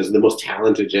working. This is the most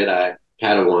talented Jedi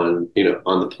Padawan,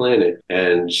 on the planet,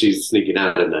 and she's sneaking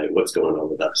out at night. What's going on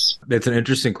with us? It's an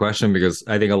interesting question because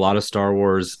I think a lot of Star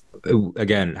Wars,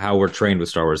 again, how we're trained with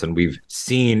Star Wars, and we've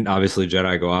seen obviously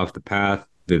Jedi go off the path.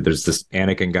 There's this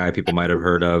Anakin guy people might have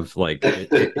heard of. Like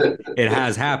it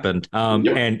has happened,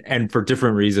 and for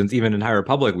different reasons. Even in High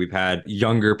Republic, we've had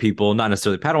younger people, not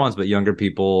necessarily Padawans, but younger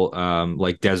people,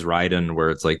 like Des Ryden, where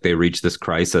it's like they reach this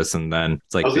crisis, and then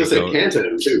it's like I was going to say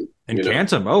Canton too. And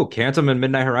Cantum and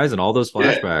Midnight Horizon, all those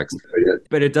flashbacks. Yeah.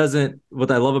 But it doesn't.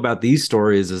 What I love about these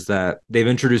stories is that they've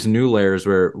introduced new layers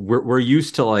where we're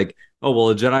used to like, oh well,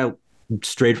 a Jedi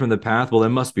strayed from the path. Well, it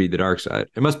must be the dark side.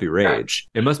 It must be rage.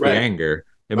 It must be anger.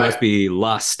 It must be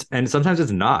lust. And sometimes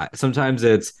it's not. Sometimes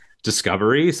it's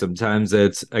discovery. Sometimes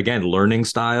it's, again, learning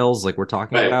styles like we're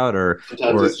talking about, or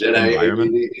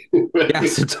environment. Yeah,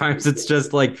 sometimes it's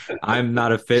just like, I'm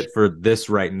not a fit for this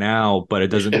right now, but it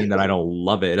doesn't mean that I don't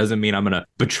love it. It doesn't mean I'm going to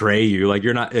betray you. Like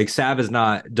you're not, like Sav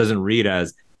doesn't read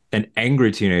as an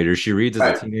angry teenager. She reads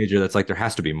as a teenager that's like, there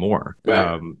has to be more.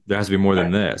 There has to be more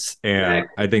than this. And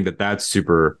I think that that's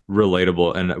super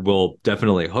relatable and will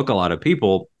definitely hook a lot of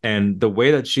people. And the way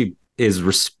that she is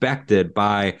respected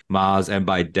by Maz and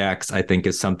by Dex, I think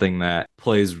is something that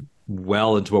plays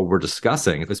well into what we're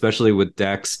discussing, especially with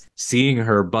Dex seeing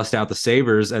her bust out the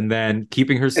sabers and then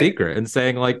keeping her secret and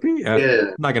saying like,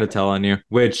 I'm not going to tell on you,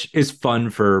 which is fun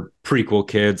for prequel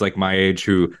kids like my age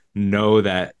who know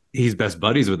that he's best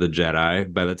buddies with the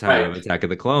Jedi by the time of Attack of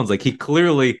the Clones. Like he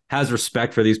clearly has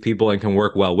respect for these people and can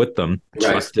work well with them. He's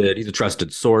a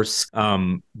trusted source.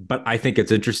 But I think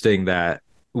it's interesting that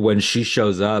when she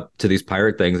shows up to these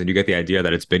pirate things and you get the idea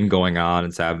that it's been going on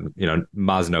and Sav,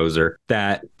 Maz knows her,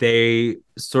 that they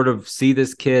sort of see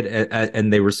this kid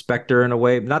and they respect her in a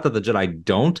way, not that the Jedi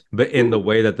don't, but in the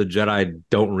way that the Jedi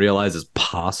don't realize is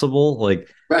possible.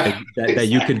 That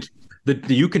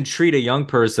you can treat a young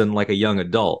person like a young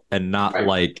adult and not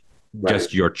like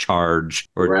just your charge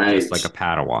or just like a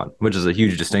Padawan, which is a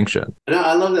huge distinction. No,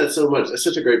 I love that so much. That's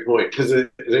such a great point because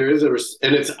there is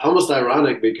and it's almost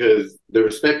ironic because the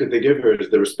respect that they give her is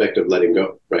the respect of letting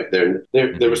go, right?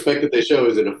 The respect that they show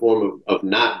is in a form of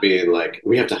not being like,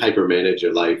 we have to hyper manage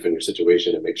your life and your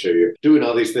situation and make sure you're doing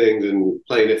all these things and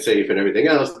playing it safe and everything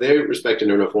else. They're respecting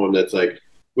her in a form that's like,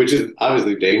 which is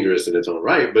obviously dangerous in its own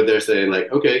right, but they're saying like,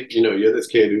 okay, you're this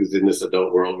kid who's in this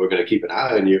adult world. We're going to keep an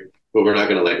eye on you, but we're not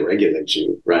going to like regulate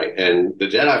you, right? And the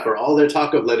Jedi, for all their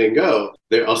talk of letting go,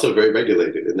 they're also very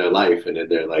regulated in their life and in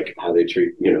their like how they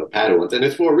treat, Padawans. And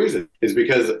it's for a reason. It's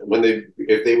because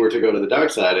if they were to go to the dark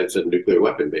side, it's a nuclear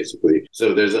weapon, basically.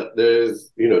 So there's,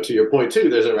 to your point too,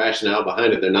 there's a rationale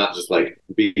behind it. They're not just like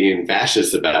being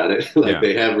fascist about it.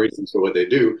 They have reasons for what they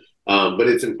do. But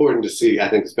it's important to see, I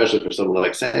think, especially for someone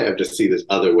like Sav, to see this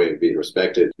other way of being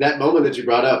respected. That moment that you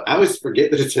brought up, I always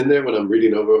forget that it's in there when I'm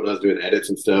reading over when I was doing edits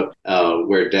and stuff,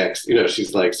 where Dex,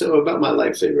 she's like, so about my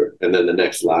lightsaber. And then the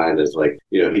next line is like,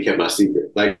 he kept my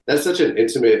secret. Like, that's such an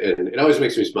intimate, and it always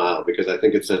makes me smile because I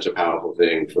think it's such a powerful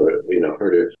thing for,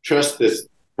 her to trust this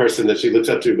person that she looks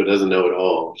up to but doesn't know at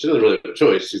all. She doesn't really have a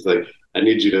choice. She's like, I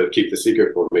need you to keep the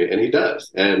secret for me. And he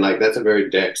does. And like, that's a very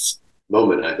Dex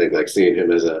moment, I think, like seeing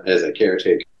him as a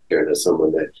caretaker and as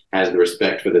someone that has the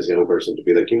respect for this young person to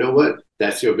be like, you know what,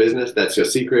 that's your business, that's your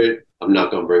secret, I'm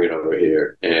not going to bring it over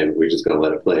here, and we're just going to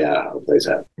let it play out how it plays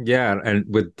out. Yeah, and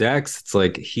with Dex, it's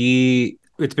like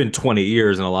it's been 20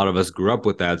 years and a lot of us grew up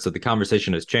with that. So the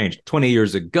conversation has changed. 20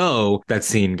 years ago, that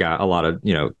scene got a lot of,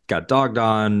 got dogged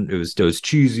on. It was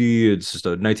cheesy. It's just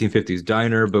a 1950s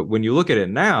diner. But when you look at it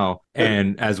now,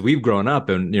 and as we've grown up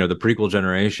and, the prequel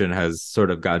generation has sort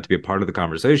of gotten to be a part of the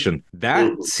conversation,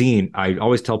 that scene, I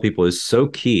always tell people, is so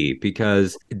key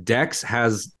because Dex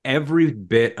has every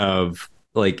bit of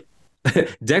like,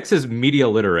 Dex is media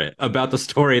literate about the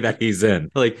story that he's in.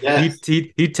 Like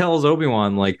he tells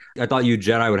Obi-Wan, like, I thought you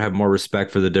Jedi would have more respect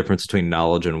for the difference between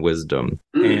knowledge and wisdom.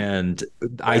 And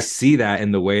I see that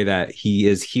in the way that he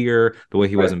is here, the way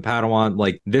he was in Padawan.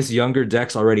 Like this younger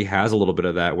Dex already has a little bit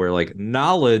of that where like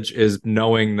knowledge is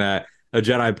knowing that a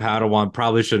Jedi Padawan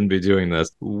probably shouldn't be doing this.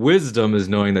 Wisdom is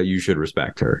knowing that you should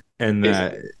respect her and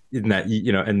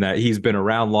that he's been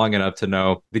around long enough to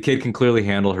know the kid can clearly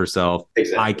handle herself.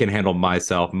 Exactly. I can handle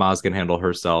myself. Maz can handle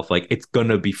herself. Like it's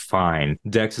gonna be fine.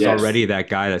 Dex is already that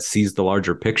guy that sees the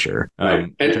larger picture.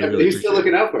 And really he's still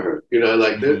looking out for her.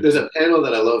 There's a panel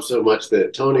that I love so much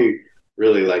that Tony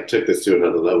really like took this to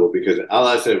another level, because all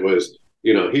I said was,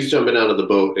 he's jumping out of the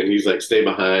boat and he's like, stay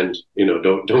behind,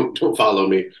 don't follow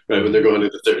me, right? When they're going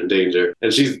into certain danger.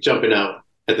 And she's jumping out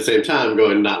at the same time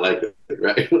going, not like it,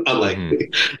 right?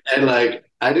 Unlikely. And like,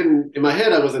 in my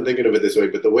head, I wasn't thinking of it this way,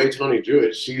 but the way Toni drew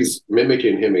it, she's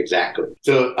mimicking him exactly.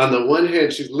 So on the one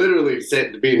hand, she's literally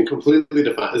being completely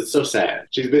defined. It's so sad.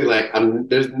 She's being like,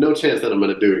 there's no chance that I'm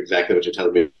going to do exactly what you're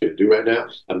telling me to do right now.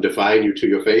 I'm defying you to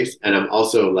your face. And I'm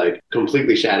also like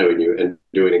completely shadowing you and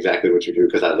doing exactly what you do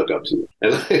because I look up to you.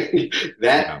 And like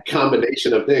that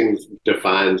combination of things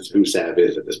defines who Sav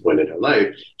is at this point in her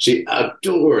life. She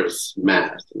adores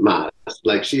Maz.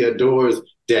 Like she adores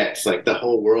Dex. Like the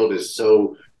whole world is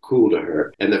so cool to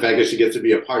her, and the fact that she gets to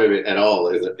be a part of it at all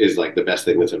is like the best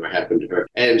thing that's ever happened to her.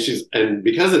 And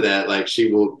because of that, like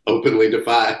she will openly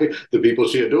defy the people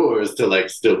she adores to like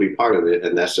still be part of it,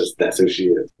 and that's who she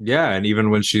is. Yeah, and even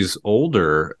when she's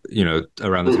older,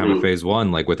 around the time of phase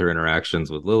 1, like with her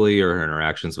interactions with Lily or her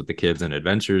interactions with the kids and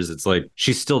adventures, it's like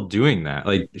she's still doing that.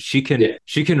 Like she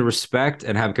can respect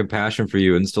and have compassion for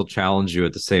you and still challenge you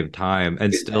at the same time,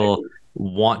 and still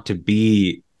want to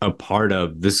be a part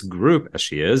of this group as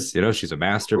she is. She's a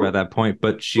master by that point,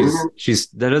 but she's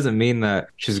that doesn't mean that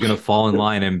she's gonna fall in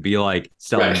line and be like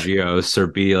Stellan Gios or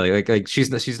be like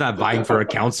she's not vying for a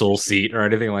council seat or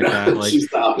anything like that. Like she's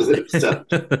the opposite of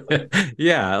stuff.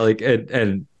 Yeah, like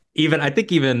and even I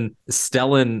think even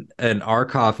Stellan and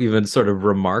Arkoff even sort of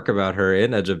remark about her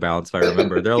in Edge of Balance, if I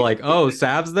remember. They're like, "Oh,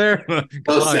 Sav's there?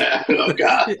 Sav. Oh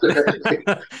God."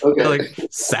 Okay. Like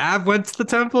Sav went to the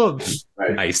temple.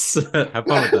 Right. Nice. Have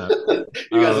fun with that.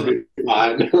 You guys will be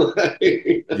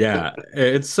fine. Yeah,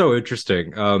 it's so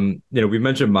interesting. We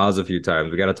mentioned Maz a few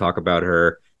times. We got to talk about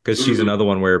her, because she's another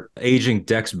one where aging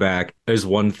Dex back is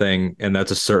one thing, and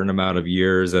that's a certain amount of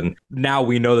years. And now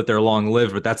we know that they're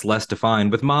long-lived, but that's less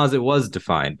defined. With Maz, it was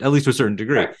defined, at least to a certain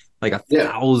degree, like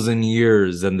 1,000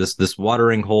 years. And this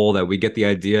watering hole that we get the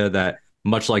idea that,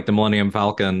 much like the Millennium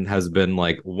Falcon has been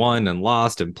like won and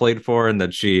lost and played for, and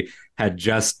that she had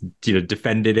just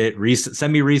defended it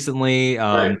semi-recently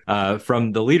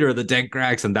from the leader of the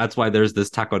Denkrax, and that's why there's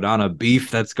this Takodana beef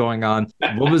that's going on.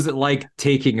 What was it like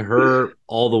taking her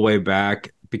all the way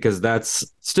back? Because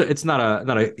it's not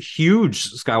a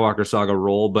huge Skywalker Saga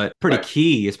role, but pretty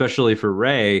key, especially for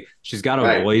Rey. She's got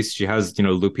a voice. She has,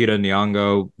 Lupita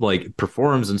Nyong'o like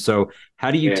performs, and so how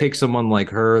do you take someone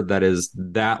like her that is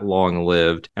that long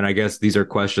lived? And I guess these are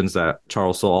questions that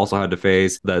Charles Soule also had to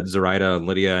face, that Zoraida and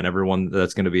Lydia and everyone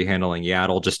that's going to be handling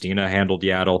Yaddle. Justina handled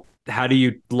Yaddle. How do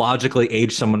you logically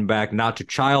age someone back, not to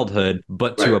childhood,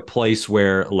 but to a place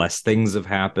where less things have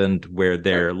happened, where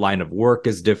their line of work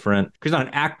is different? Because not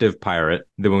an active pirate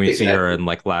than when we see her in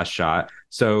like Last Shot.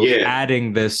 So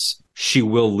adding this, she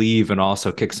will leave and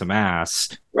also kick some ass.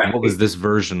 Right. What was this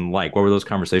version like? What were those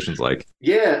conversations like?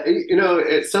 Yeah,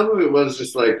 some of it was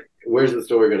just like, where's the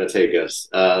story going to take us?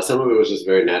 Some of it was just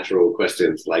very natural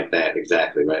questions like that.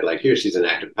 Exactly, right? Like, here, she's an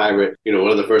active pirate.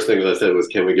 One of the first things I said was,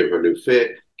 can we give her a new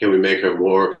fit? Can we make her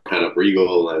more kind of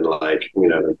regal and like,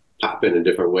 pop in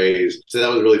different ways? So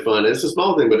that was really fun. It's a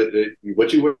small thing, but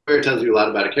what you wear tells you a lot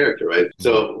about a character, right?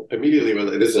 So immediately,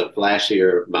 this is a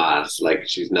flashier Maz. Like,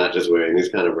 she's not just wearing these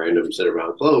kind of random sit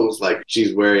around clothes. Like,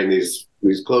 she's wearing these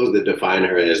clothes that define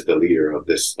her as the leader of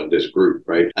this group,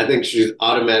 right? I think she's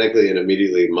automatically and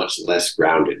immediately much less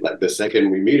grounded. Like, the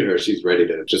second we meet her, she's ready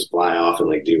to just fly off and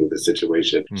like deal with the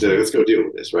situation. So let's go deal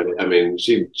with this, right? I mean,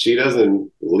 she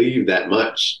doesn't leave that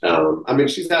much.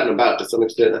 She's out and about to some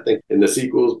extent, I think, in the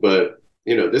sequels, but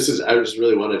I just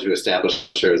really wanted to establish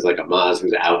her as like a Maz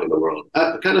who's out in the world.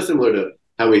 Kind of similar to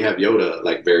how we have Yoda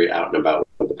like very out and about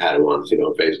with the Padawans,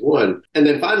 in phase 1. And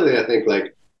then finally, I think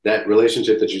like that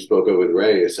relationship that you spoke of with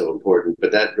Rey is so important,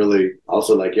 but that really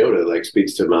also, like Yoda, like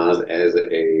speaks to Maz as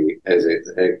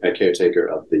a caretaker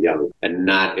of the young, and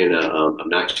not in a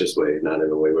obnoxious way, not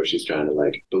in a way where she's trying to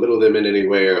like belittle them in any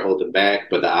way or hold them back,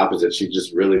 but the opposite. She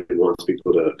just really wants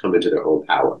people to come into their own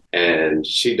power, and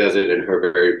she does it in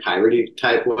her very piratey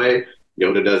type way.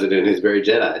 Yoda does it in his very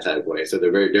Jedi type way. So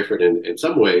they're very different in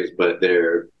some ways, but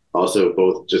they're also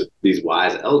both just these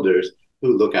wise elders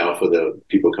who look out for the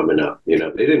people coming up. They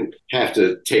didn't have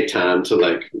to take time to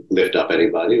like lift up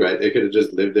anybody, right? They could have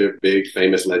just lived their big,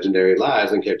 famous, legendary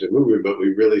lives and kept it moving, but we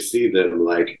really see them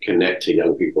like connect to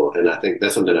young people. And I think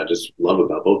that's something I just love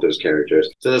about both those characters.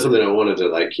 So that's something I wanted to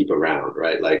like keep around,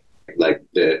 right? Like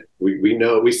that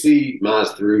we see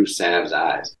Maz through Sav's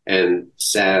eyes, and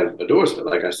Sav adores her.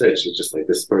 Like I said, she's just like,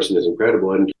 this person is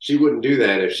incredible. And she wouldn't do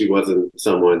that if she wasn't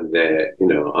someone that,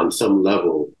 on some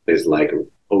level is like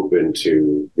open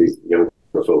to these young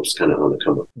for folks kind of on the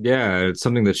come up. Yeah, it's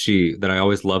something that I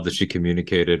always love that she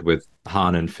communicated with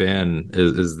Han and Finn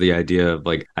is the idea of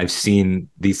like, I've seen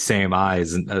these same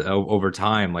eyes over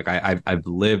time. Like I've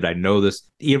lived, I know this,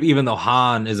 even though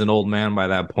Han is an old man by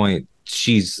that point.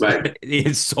 She's right.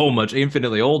 is so much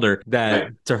infinitely older that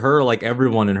right. to her, like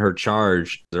everyone in her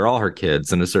charge, they're all her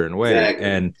kids in a certain way. Exactly.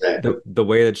 And the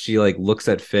way that she like looks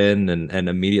at Finn and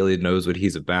immediately knows what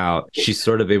he's about, she's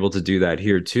sort of able to do that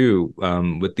here too,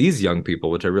 with these young people,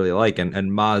 which I really like. And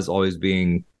Maz always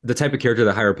being the type of character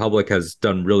that High Republic has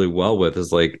done really well with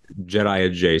is like Jedi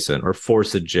adjacent or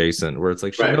Force adjacent, where it's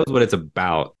like she knows what it's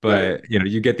about. But you know,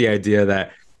 you get the idea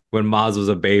that when Maz was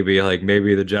a baby, like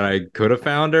maybe the Jedi could have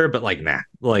found her, but like nah,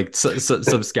 like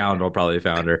some scoundrel probably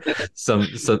found her, some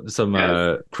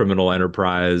criminal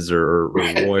enterprise or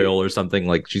royal or something.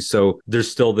 Like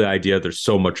there's still the idea there's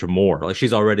so much more. Like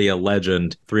she's already a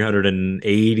legend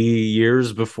 380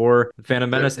 years before Phantom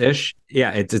Menace ish.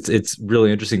 Yeah, it's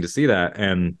really interesting to see that.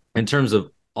 And in terms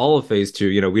of all of phase 2,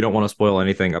 you know, we don't want to spoil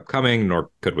anything upcoming, nor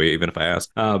could we, even if I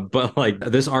asked. But like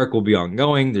this arc will be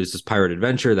ongoing. There's this pirate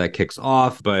adventure that kicks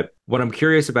off. But what I'm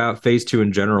curious about phase 2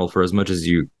 in general, for as much as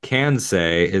you can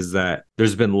say, is that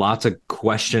there's been lots of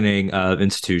questioning of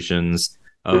institutions,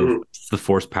 of the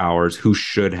Force powers, who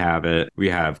should have it. We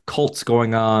have cults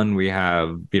going on. We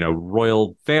have, you know,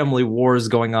 royal family wars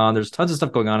going on. There's tons of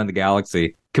stuff going on in the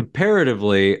galaxy.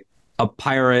 Comparatively, a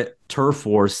pirate turf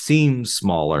war seems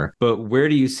smaller, but where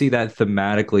do you see that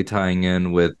thematically tying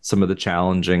in with some of the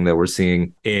challenging that we're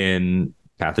seeing in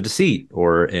Path of Deceit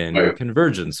or in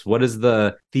Convergence? What is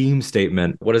the theme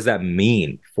statement? What does that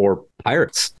mean for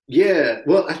pirates? Yeah,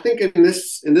 well, I think in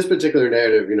this particular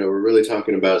narrative, you know, we're really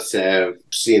talking about Sav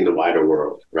seeing the wider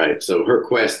world, right? So her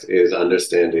quest is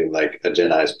understanding like a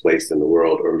Jedi's place in the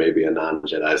world, or maybe a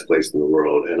non-Jedi's place in the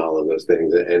world, and all of those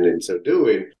things. And in so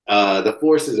doing, the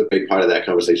Force is a big part of that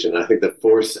conversation. I think the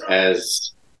Force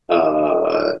as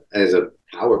a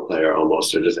power player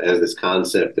almost, or just as this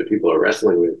concept that people are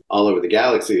wrestling with all over the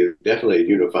galaxy, is definitely a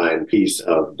unifying piece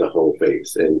of the whole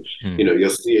face. And, you know, you'll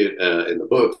see it in the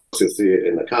books, you'll see it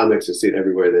in the comics, you'll see it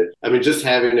everywhere. That, I mean, just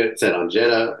having it set on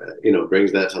Jedha, you know,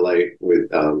 brings that to light with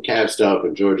Cav stuff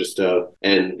and Georgia stuff.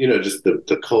 And, you know, just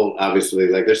the cult, obviously,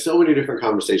 like there's so many different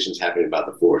conversations happening about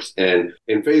the Force. And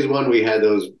in phase 1, we had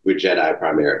those with Jedi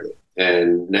primarily.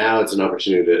 And now it's an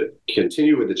opportunity to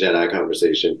continue with the Jedi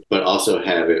conversation, but also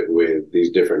have it with these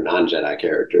different non-Jedi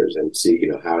characters and see, you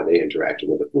know, how are they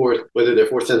interacting with the Force, whether they're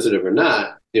Force sensitive or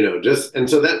not, you know, just, and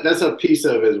so that's a piece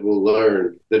of, as we'll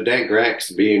learn, the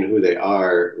Dankgrax being who they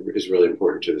are is really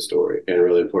important to the story and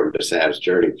really important to Sav's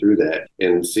journey through that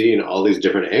and seeing all these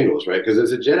different angles, right? Because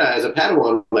as a Jedi, as a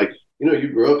Padawan, like, you know, you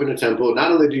grow up in a temple,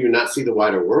 not only do you not see the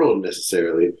wider world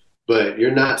necessarily, but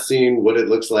you're not seeing what it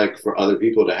looks like for other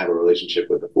people to have a relationship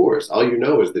with the Force. All you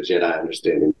know is the Jedi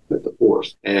understanding of the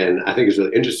Force. And I think it's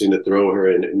really interesting to throw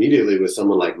her in immediately with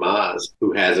someone like Maz,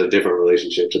 who has a different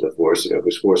relationship to the Force, you know,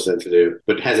 who's Force sensitive,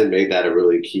 but hasn't made that a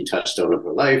really key touchstone of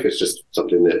her life. It's just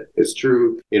something that is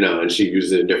true, you know, and she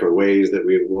uses it in different ways that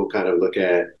we will kind of look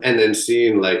at. And then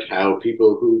seeing like how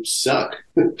people who suck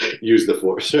use the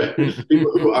Force, right?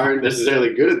 People who aren't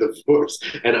necessarily good at the Force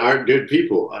and aren't good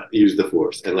people use the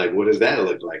Force. And like, what does that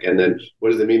look like? And then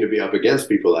what does it mean to be up against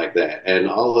people like that? And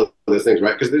all of those things,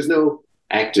 right? Because there's no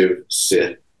active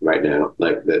Sith right now,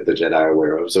 like the Jedi are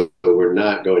aware of. So we're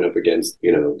not going up against,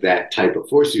 you know, that type of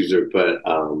Force user, but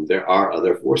there are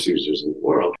other Force users in the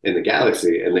world, in the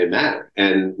galaxy, and they matter.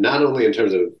 And not only in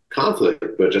terms of conflict,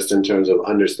 but just in terms of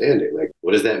understanding, like,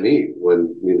 what does that mean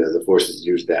when, you know, the Force is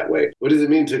used that way? What does it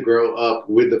mean to grow up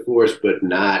with the Force, but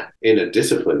not in a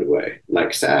disciplined way,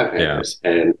 like Sav has,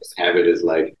 and have it as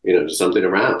like, you know, just something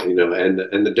around, you know, and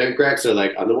the Dankgrax are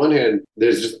like, on the one hand,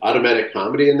 there's just automatic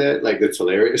comedy in that, like, that's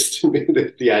hilarious to me,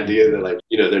 the idea that, like,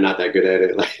 you know, they're not that good at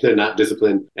it, like, they're not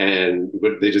disciplined,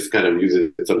 but they just kind of use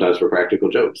it sometimes for practical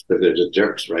jokes, but they're just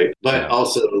jerks, right? But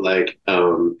also, like,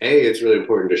 it's really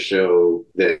important to show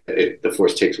that the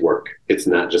Force takes work. It's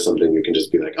not just something you can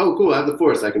just be like, oh, cool, I have the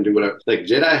Force, I can do whatever. Like,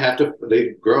 Jedi they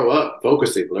grow up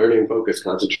focusing, learning, focus,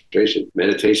 concentration,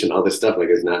 meditation, all this stuff. Like,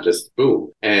 it's not just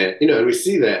boom. And, you know, and we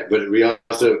see that, but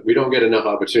we don't get enough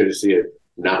opportunity to see it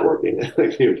not working,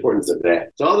 like the importance of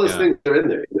that. So all those things are in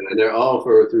there, and they're all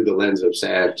through the lens of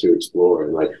Sav to explore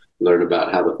and like learn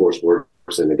about how the Force works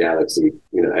in the galaxy,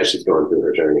 as she's going through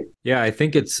her journey. Yeah, I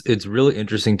think it's really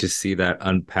interesting to see that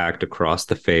unpacked across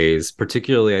the phase.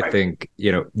 Particularly, I think,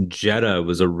 Jedha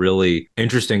was a really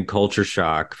interesting culture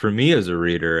shock for me as a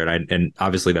reader. And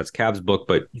obviously that's Cav's book,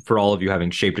 but for all of you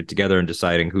having shaped it together and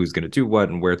deciding who's going to do what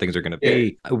and where things are going to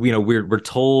be, we're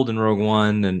told in Rogue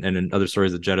One and in other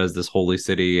stories that Jedha is this holy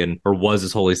city or was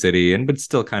this holy city, but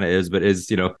still kind of is, but it's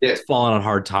fallen on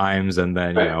hard times, and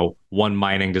then one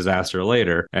mining disaster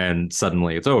later and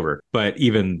suddenly it's over. But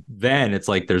even then it's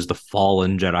like there's the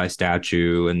fallen Jedi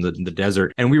statue in the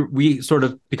desert, and we sort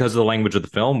of, because of the language of the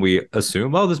film, we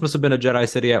assume, oh, this must have been a Jedi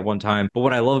city at one time. But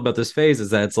what I love about this phase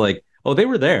is that it's like, oh, they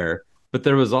were there, but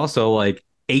there was also like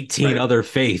 18 other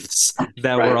faiths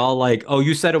that were all like, oh,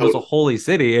 you said it was a holy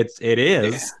city. It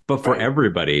is, but for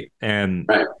everybody. And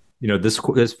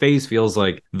this phase feels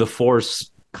like the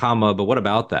Force, but what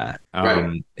about that?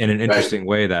 In an interesting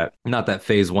way, that not that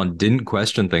phase 1 didn't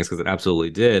question things, because it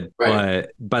absolutely did,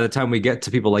 but by the time we get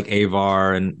to people like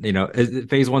Avar, and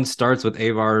phase 1 starts with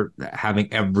Avar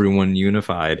having everyone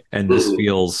unified, and this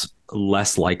feels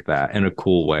less like that in a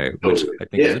cool way, which I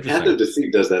think is interesting. Path of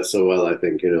Deceit does that so well, I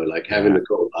think, like having the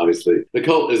cult, obviously the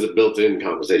cult is a built-in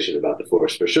conversation about the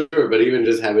Force for sure, but even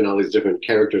just having all these different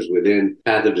characters within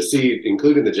Path of Deceit,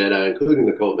 including the Jedi, including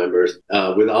the cult members,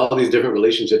 with all these different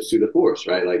relationships to the Force,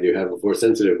 right? Like you have a Force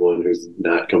sensitive one who's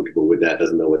not comfortable with that,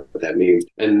 doesn't know what that means,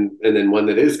 and then one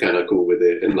that is kind of cool with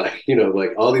it, and like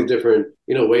all these different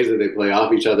ways that they play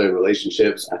off each other in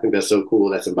relationships. I think that's so cool.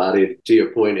 That's embodied, to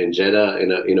your point, in Jedha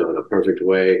in a perfect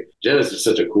way. Jedha is just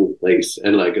such a cool place,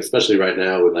 and like especially right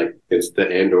now with like it's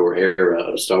the Andor era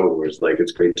of Star Wars. Like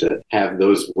it's great to have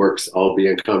those works all be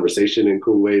in conversation in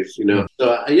cool ways.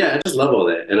 So I just love all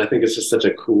that, and I think it's just such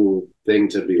a cool thing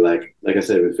to be like I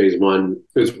said with phase 1,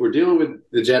 because we're dealing with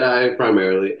the Jedi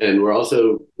primarily, and we're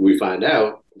also, we find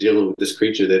out, dealing with this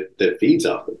creature that feeds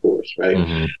off the Force, right?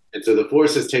 And so the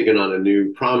Force has taken on a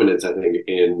new prominence, I think,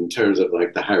 in terms of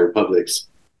like the High Republic's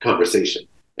conversation.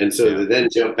 And so to then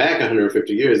jump back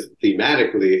 150 years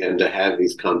thematically and to have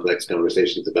these complex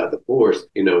conversations about the Force,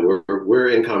 we're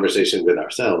in conversation with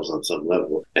ourselves on some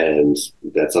level, and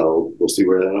that's all. We'll see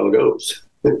where that all goes.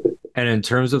 And in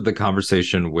terms of the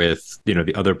conversation with,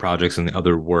 the other projects and the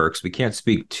other works, we can't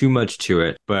speak too much to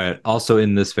it, but also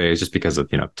in this phase, just because of,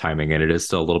 timing, and it is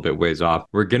still a little bit ways off,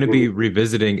 we're going to be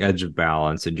revisiting Edge of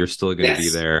Balance, and you're still going to be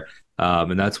there.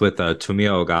 And that's with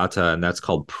Tomiya Ogata, and that's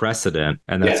called Precedent.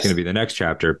 And that's going to be the next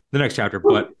chapter,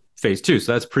 but phase 2.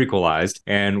 So that's prequelized.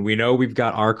 And we know we've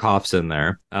got Arkoff's in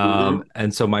there.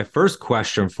 And so my first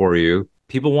question for you,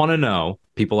 people want to know,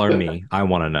 people are me, I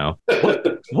want to know,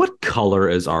 what color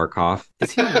is Arkoff?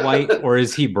 Is he white or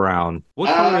is he brown?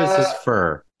 What color is his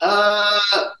fur?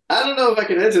 I don't know if I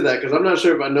can answer that, because I'm not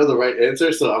sure if I know the right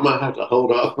answer, so I might have to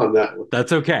hold off on that one.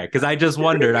 That's okay, because I just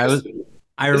wondered.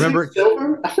 I remember. Is he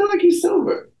silver? I feel like he's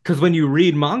silver. Because when you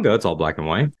read manga, it's all black and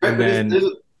white. Right, and then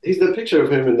he's the picture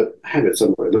of him in the, I have it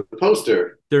somewhere, the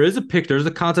poster. There is a picture, there's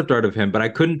a concept art of him, but I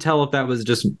couldn't tell if that was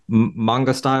just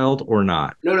manga styled or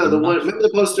not. No, remember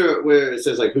the poster where it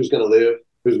says like who's gonna live,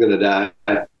 who's gonna die,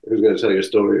 who's gonna tell your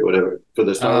story or whatever for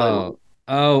the Star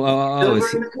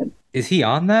Wars. Is he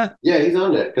on that? Yeah, he's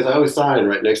on that, because I always sign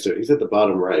right next to it. He's at the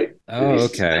bottom right. Oh,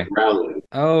 okay.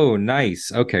 Oh,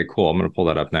 nice. Okay, cool. I'm gonna pull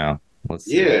that up now. Let's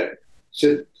see. Yeah.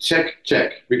 Should check.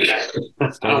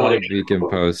 Starlight Beacon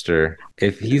poster.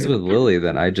 If he's with Lily,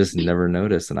 then I just never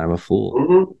noticed, and I'm a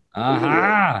fool.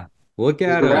 Aha! Look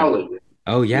at him.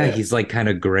 Oh yeah, he's like kind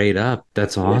of grayed up.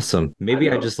 That's awesome.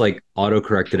 Maybe I just like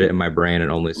auto-corrected it in my brain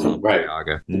and only saw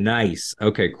Yaga. Nice.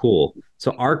 Okay, cool.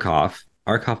 So Arkoff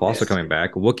also coming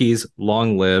back. Wookiees,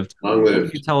 long lived. What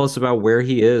can you tell us about where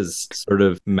he is, sort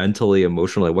of mentally,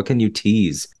 emotionally? What can you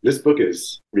tease? This book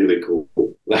is really cool.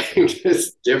 Like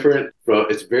it's different from.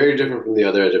 It's very different from the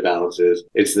other Edge of Balances.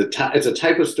 It's a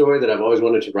type of story that I've always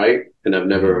wanted to write, and I've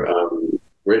never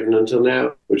written until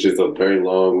now, which is a very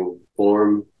long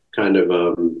form kind of.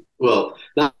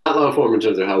 Not long form in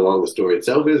terms of how long the story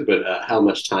itself is, but how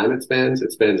much time it spans.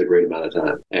 It spans a great amount of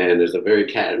time. And there's a very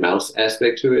cat and mouse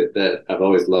aspect to it that I've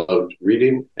always loved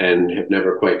reading and have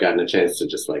never quite gotten a chance to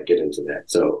just like get into that.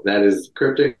 So that is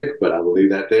cryptic, but I will leave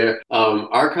that there.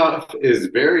 Arkoff is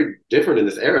very different in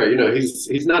this era.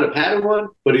 He's not a Padawan,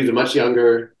 but he's a much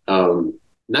younger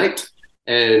knight.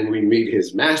 And we meet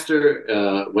his master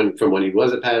from when he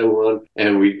was a Padawan,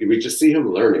 and we just see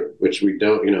him learning, which we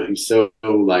don't. He's so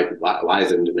like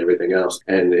wizened and everything else,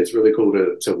 and it's really cool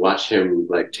to watch him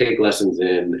like take lessons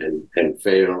in and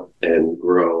fail and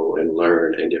grow and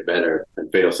learn and get better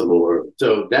and fail some more.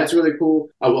 So that's really cool.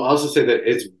 I will also say that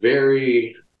it's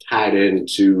very tied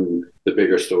into the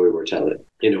bigger story we're telling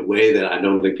in a way that I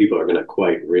don't think people are going to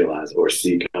quite realize or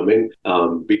see coming.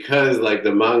 Because like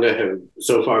the manga have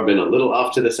so far been a little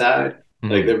off to the side.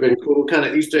 Like there've been cool kind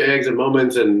of Easter eggs and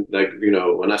moments, and like, you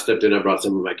know, when I stepped in, I brought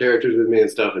some of my characters with me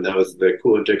and stuff, and that was the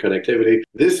cool interconnectivity.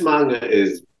 This manga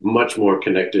is much more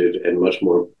connected and much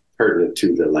more pertinent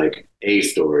to the like A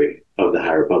story of the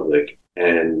High Republic.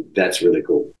 And that's really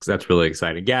cool. That's really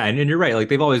exciting. Yeah, and you're right. Like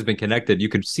they've always been connected. You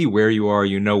can see where you are,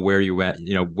 you know where you went,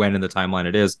 you know when in the timeline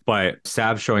it is. But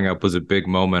Sav showing up was a big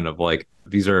moment of like,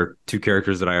 these are two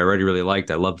characters that I already really liked.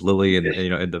 I loved Lily and you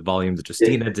know in the volumes that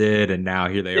Justina did, and now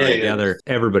here they are together.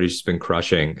 Everybody's just been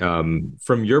crushing.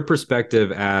 From your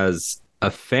perspective as a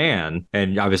fan,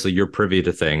 and obviously you're privy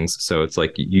to things, so it's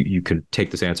like you can take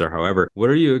this answer however. What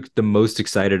are you the most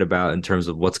excited about in terms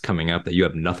of what's coming up that you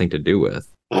have nothing to do with?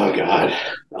 Oh God,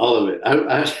 all of it.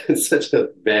 It's such a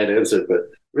bad answer, but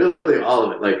really all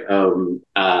of it. Like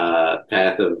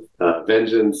Path of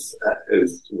Vengeance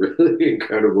is really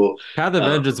incredible. Path of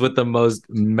Vengeance with the most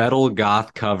metal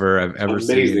goth cover I've ever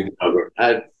seen. Amazing cover.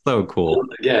 So cool.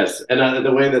 Yes, and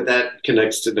the way that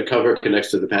connects to the cover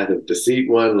connects to the Path of Deceit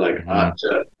one, like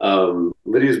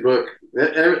Lydia's book.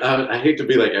 I hate to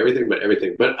be like everything,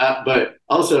 but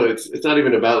also it's not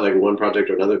even about like one project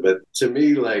or another. But to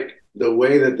me, like the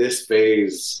way that this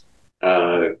phase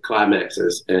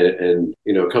climaxes and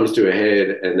you know comes to a head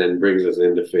and then brings us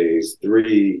into phase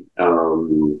 3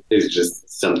 is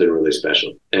just something really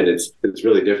special, and it's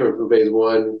really different from phase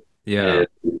 1. Yeah.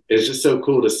 And it's just so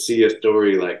cool to see a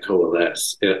story like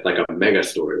coalesce, like a mega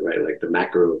story, right? Like the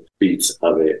macro beats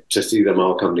of it, to see them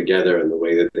all come together and the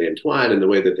way that they entwine and the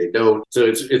way that they don't. So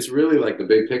it's really like the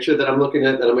big picture that I'm looking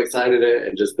at, that I'm excited at,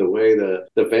 and just the way the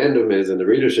fandom is and the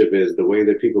readership is, the way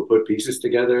that people put pieces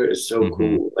together is so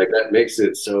cool. Like that makes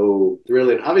it so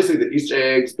thrilling. Obviously the Easter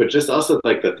eggs, but just also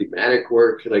like the thematic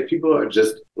work. Like people are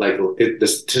just like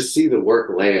to see the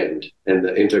work land and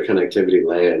the interconnectivity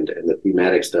land and the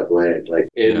thematic stuff land, like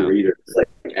in readers, like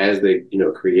as they, you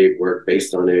know, create work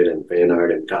based on it and fan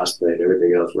art and cosplay and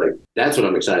everything else. Like that's what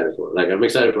I'm excited for. Like I'm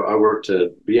excited for our work to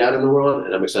be out in the world,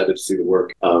 and I'm excited to see the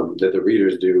work that the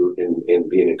readers do in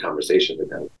being in conversation with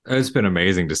them. It's been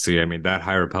amazing to see. I mean, that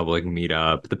High Republic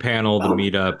meetup, the panel, the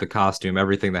meetup, the costume,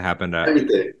 everything that happened at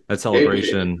that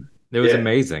celebration. It was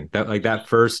amazing.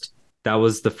 That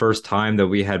was the first time that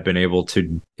we had been able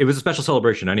to. It was a special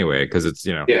celebration anyway, because it's,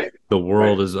 you know, the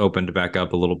world is opened back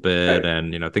up a little bit,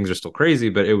 and, you know, things are still crazy,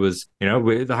 but it was, you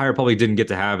know, the High Republic didn't get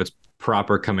to have its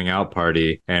proper coming out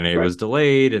party, and it was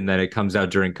delayed, and then it comes out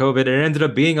during COVID, and it ended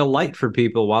up being a light for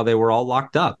people while they were all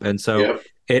locked up. And so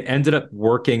it ended up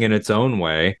working in its own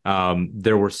way.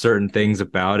 There were certain things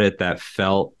about it that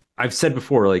felt, I've said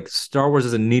before, like Star Wars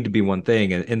doesn't need to be one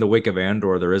thing. And in the wake of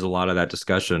Andor, there is a lot of that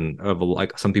discussion of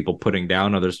like some people putting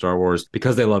down other Star Wars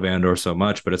because they love Andor so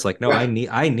much. But it's like, no, I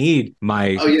need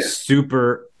my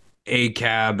super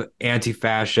ACAB,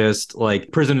 anti-fascist,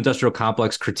 like prison industrial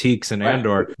complex critiques in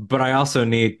Andor. But I also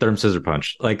need Therm Scissor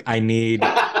Punch. Like I need...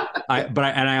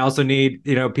 I also need,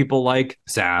 you know, people like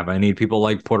Sav. I need people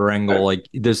like Porter Engle, like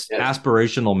this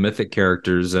aspirational mythic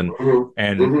characters and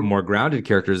more grounded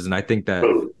characters. And I think that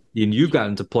you've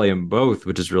gotten to play them both,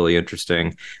 which is really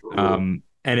interesting.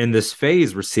 And in this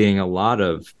phase, we're seeing a lot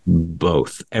of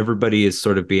both. Everybody is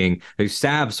sort of being, like,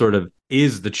 Sav sort of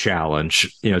is the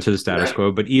challenge, you know, to the status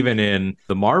quo. But even in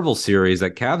the Marvel series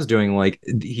that Cav's doing, like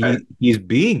he's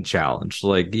being challenged.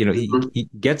 Like, you know, he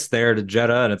gets there to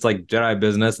Jedha, and it's like Jedi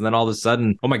business, and then all of a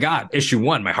sudden, oh my God, issue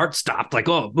 1, my heart stopped. Like,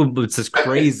 oh, it's this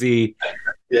crazy,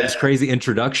 this crazy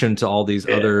introduction to all these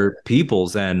other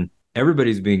peoples, and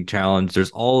everybody's being challenged.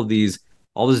 There's all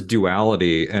this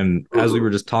duality. And as we were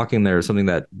just talking there, something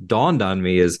that dawned on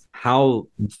me is how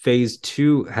phase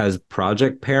 2 has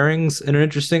project pairings in an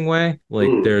interesting way. Like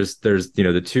there's, you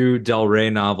know, the 2 Del Rey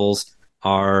novels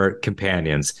are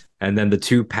companions, and then the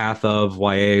 2 Path of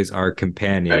YAs are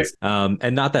companions.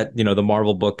 And not that, you know, the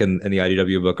Marvel book and the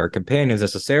IDW book are companions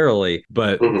necessarily,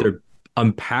 but they're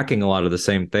unpacking a lot of the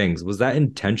same things. Was that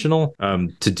intentional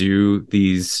to do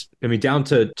these? I mean, down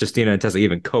to Justina and Tessa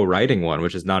even co-writing one,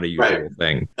 which is not a usual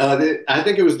thing. I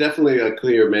think it was definitely a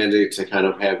clear mandate to kind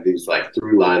of have these like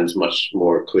through lines much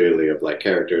more clearly of like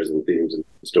characters and themes and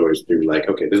stories through like,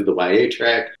 okay, this is the YA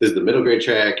track, this is the middle grade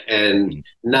track, and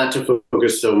not to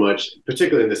focus so much,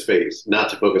 particularly in this phase,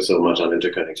 not to focus so much on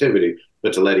interconnectivity,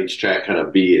 but to let each track kind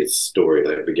of be its story,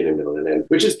 like beginning, middle, and end,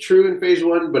 which is true in phase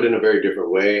 1, but in a very different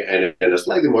way, and in a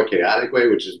slightly more chaotic way,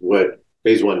 which is what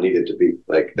phase 1 needed to be.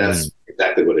 Like that's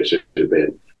exactly what it should have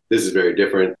been. this is very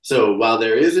different. So while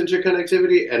there is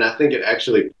interconnectivity, and I think it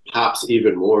actually pops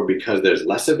even more because there's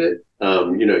less of it,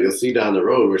 you'll see down the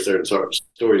road where certain sort of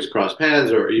stories cross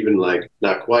paths, or even like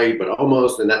not quite, but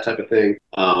almost, and that type of thing.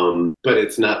 But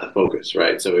it's not the focus,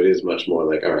 right? So it is much more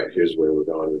like, all right, here's where we're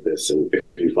going with this. And if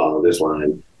you follow this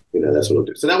line, that's what we'll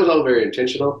do. So that was all very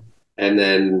intentional. And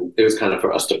then it was kind of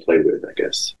for us to play with, I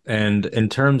guess. And in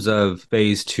terms of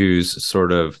phase two's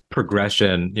sort of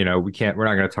progression, we're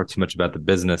not going to talk too much about the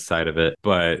business side of it,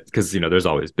 but because, there's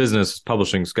always business,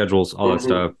 publishing schedules, all that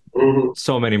stuff.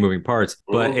 So many moving parts,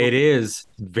 but it is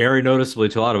very noticeably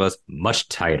to a lot of us much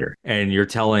tighter. And you're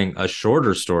telling a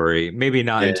shorter story, maybe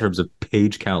not in terms of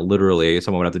page count, literally.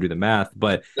 Someone would have to do the math,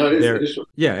 but it is short.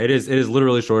 Yeah, it is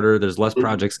literally shorter. There's less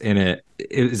projects in it.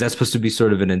 Is that supposed to be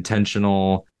sort of an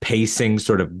intentional pacing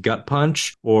sort of gut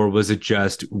punch, or was it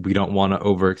just we don't want to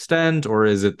overextend, or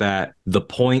is it that the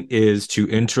point is to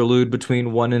interlude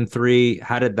between 1 and 3?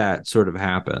 How did that sort of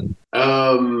happen?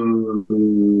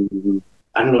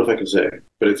 I don't know if I can say,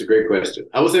 but it's a great question.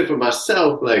 I would say for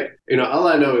myself, like, all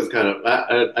I know is kind of,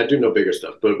 I do know bigger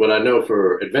stuff, but what I know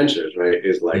for adventures, right,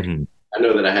 is like, I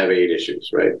know that I have 8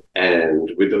 issues, right? And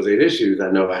with those 8 issues,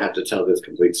 I know I have to tell this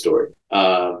complete story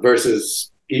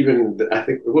versus even, I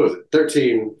think, what was it,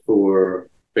 13 for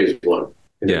phase 1.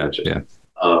 Yeah.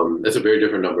 That's a very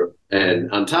different number.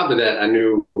 And on top of that, I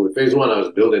knew with phase 1, I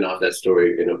was building off that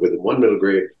story with 1 middle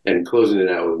grade and closing it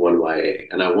out with 1 YA.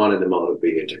 And I wanted them all to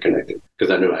be interconnected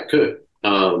because I knew I could.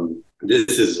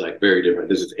 This is like very different.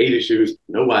 This is 8 issues,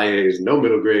 no YAs, no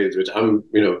middle grades, which I'm,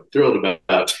 thrilled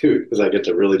about too, because I get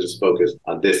to really just focus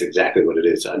on this exactly what it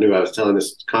is. So I knew I was telling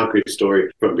this concrete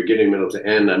story from beginning, middle to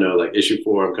end. I know like issue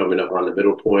 4, I'm coming up on the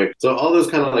middle point. So all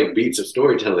those kind of like beats of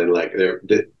storytelling, like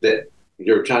that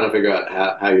you're trying to figure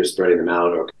out how you're spreading them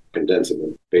out or condensing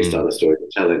them based on the story you're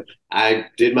telling. I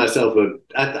threw myself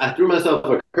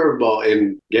a curveball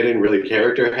in getting really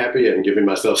character happy and giving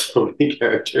myself so many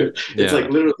characters. Yeah. It's like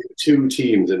literally 2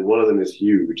 teams, and one of them is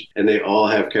huge, and they all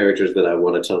have characters that I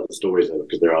want to tell the stories of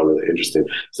because they're all really interesting.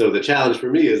 So the challenge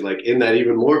for me is like in that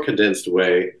even more condensed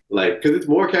way, like because it's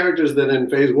more characters than in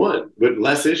phase 1, but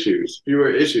less issues,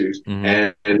 fewer issues,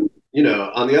 and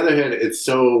on the other hand, it's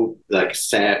so like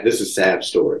sad. This is sad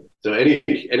story. So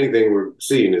anything we're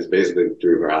seeing is basically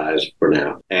through her eyes for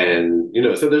now. And,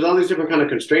 so there's all these different kind of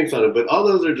constraints on it, but all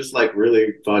those are just like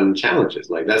really fun challenges.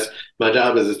 Like that's my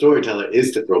job as a storyteller,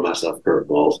 is to throw myself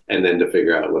curveballs and then to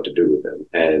figure out what to do with them.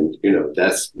 And,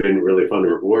 that's been really fun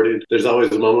and rewarding. There's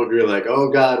always a moment where you're like,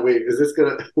 oh God, wait, is this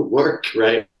going to work?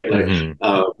 Right. Like,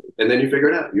 and then you figure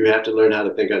it out. You have to learn how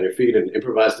to think on your feet and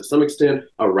improvise to some extent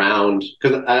around,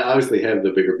 because I obviously have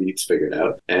the bigger beats figured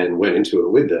out and went into it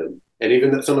with them. And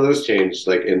even some of those changed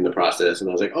like in the process. And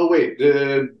I was like, oh, wait,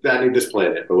 I need this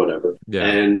planet or whatever. Yeah.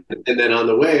 And then on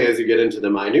the way, as you get into the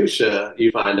minutia,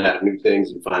 you find out new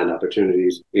things, you find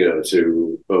opportunities,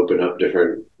 to open up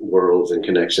different worlds and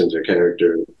connections or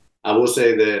characters. I will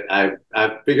say that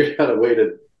I figured out a way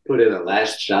to put in a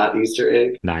last shot Easter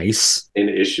egg. Nice. In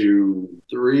issue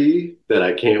 3 that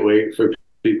I can't wait for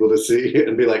people to see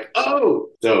and be like, oh,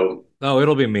 so. Oh,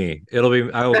 it'll be me. I will be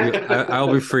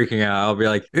freaking out. I'll be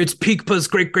like, it's Peekpa's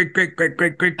great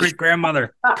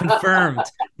grandmother. Confirmed.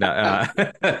 No,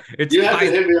 you have to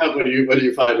hit me up when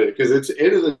you find it, because it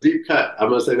is a deep cut. I'm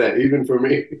gonna say that even for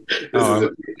me, this is a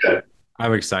deep cut.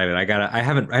 I'm excited. I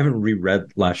haven't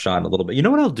reread Last Shot in a little bit. You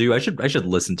know what I'll do? I should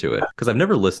listen to it because I've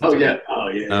never listened to it. Yeah.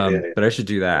 But I should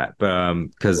do that. But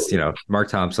because Mark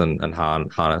Thompson and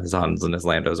his Hans and his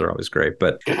Landos are always great.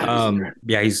 But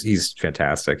yeah, he's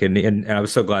fantastic. And I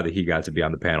was so glad that he got to be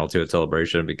on the panel too at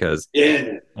Celebration, because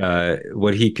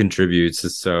what he contributes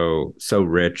is so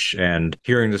rich, and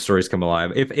hearing the stories come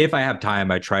alive. If I have time,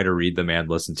 I try to read them and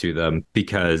listen to them,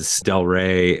 because Del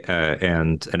Rey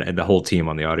and the whole team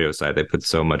on the audio side, they put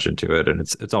so much into it, and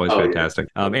it's always fantastic.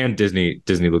 And Disney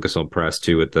Lucasfilm Press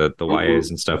too, with the YAs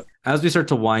and stuff. As we start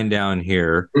to wind down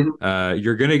here,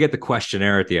 you're gonna get the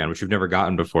questionnaire at the end, which you've never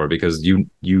gotten before, because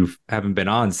you haven't been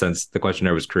on since the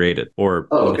questionnaire was created or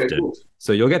lifted. Cool.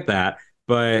 So you'll get that.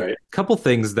 But a couple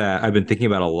things that I've been thinking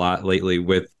about a lot lately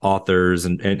with authors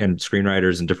and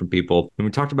screenwriters and different people. And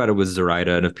we talked about it with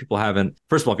Zoraida. And if people haven't,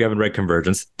 first of all, if you haven't read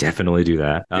Convergence, definitely do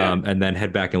that. And then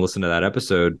head back and listen to that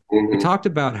episode. We talked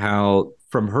about how,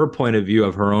 from her point of view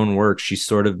of her own work, she's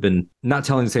sort of been not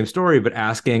telling the same story, but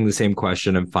asking the same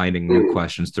question and finding new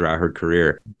questions throughout her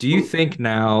career. Do you think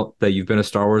now that you've been a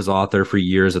Star Wars author for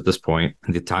years at this point,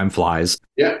 the time flies?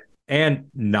 Yeah. And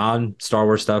non-Star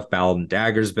Wars stuff, Ballad and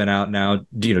Dagger's been out now,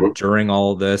 during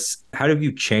all of this. How have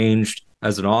you changed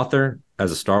as an author, as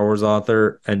a Star Wars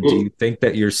author? And do you think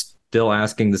that you're still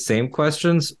asking the same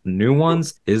questions, new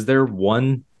ones? Is there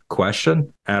one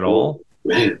question at all?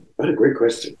 Man, what a great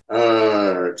question.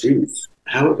 Geez.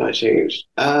 How have I changed?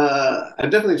 I've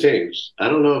definitely changed. I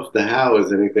don't know if the how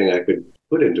is anything I could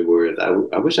put into words.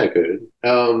 I wish I could.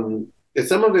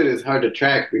 Some of it is hard to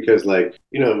track because, like,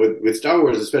 with Star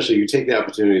Wars, especially, you take the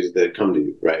opportunities that come to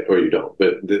you, right? Or you don't.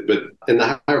 But in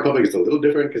the High Republic, it's a little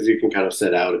different because you can kind of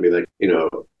set out and be like,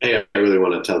 hey, I really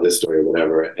want to tell this story or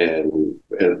whatever. And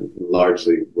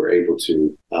largely we're able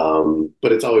to.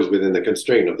 But it's always within the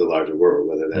constraint of the larger world,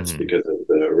 whether that's because of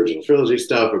the original trilogy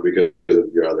stuff or because of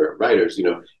your other writers.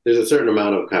 There's a certain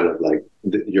amount of kind of like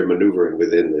you're maneuvering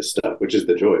within this stuff, which is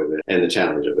the joy of it and the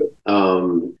challenge of it.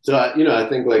 So I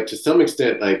think, like, to some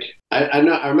extent, like I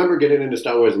remember getting into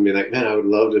Star Wars and being like, man, I would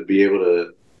love to be able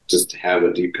to just have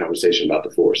a deep conversation about the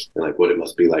Force and like what it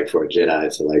must be like for a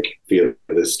Jedi to like feel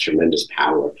this tremendous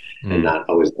power and not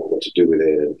always know what to do with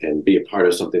it and be a part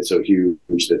of something so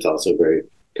huge that's also very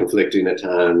conflicting at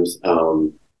times.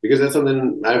 Because that's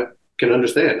something I can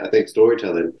understand. I think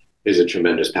storytelling is a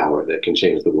tremendous power that can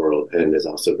change the world and is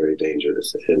also very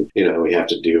dangerous. And, we have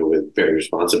to deal with very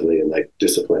responsibly and like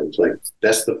disciplined, like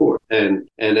that's the Force. And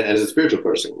as a spiritual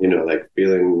person, like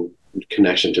feeling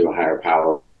connection to a higher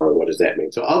power, or what does that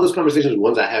mean? So all those conversations,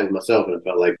 ones I had with myself, and I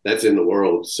felt like that's in the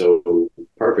world so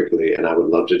perfectly, and I would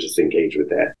love to just engage with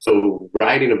that. So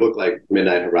writing a book like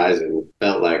Midnight Horizon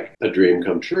felt like a dream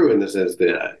come true in the sense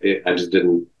that I just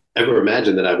didn't ever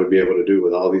imagine that I would be able to do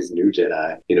with all these new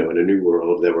Jedi, in a new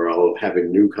world that we're all having a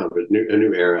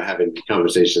new era, having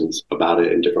conversations about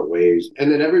it in different ways. And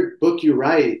then every book you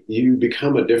write, you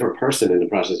become a different person in the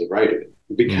process of writing it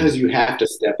because you have to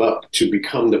step up to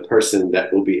become the person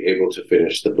that will be able to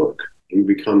finish the book. You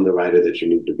become the writer that you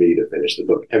need to be to finish the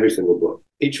book, every single book.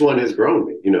 Each one has grown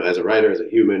me, as a writer, as a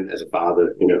human, as a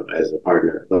father, as a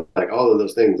partner, like all of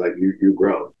those things, like you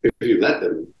grow. If you let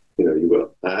them, you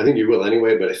will. I think you will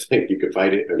anyway, but I think you could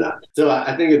fight it or not. So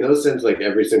I think in those sense, like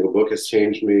every single book has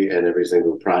changed me and every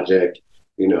single project,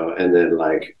 and then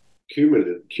like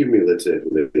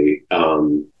cumulatively,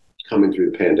 coming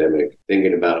through the pandemic,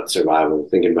 thinking about survival,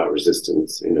 thinking about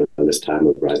resistance, in this time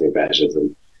of rising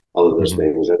fascism, all of those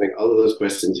things. I think all of those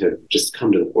questions have just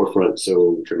come to the forefront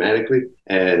so dramatically.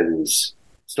 And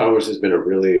Star Wars has been a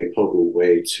really potent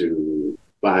way to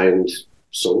find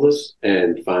solace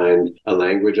and find a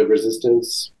language of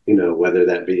resistance, whether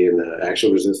that be in the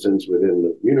actual resistance within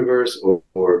the universe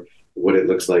or what it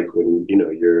looks like when,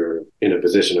 you're in a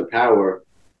position of power,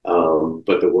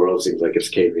 but the world seems like it's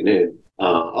caving in.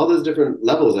 All those different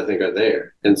levels, I think, are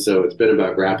there. And so it's been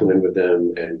about grappling with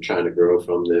them and trying to grow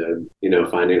from them,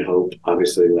 finding hope,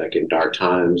 obviously, like in dark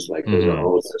times, like those are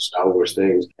all Star Wars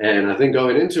things. And I think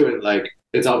going into it, like,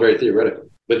 it's all very theoretical.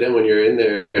 But then when you're in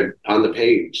there on the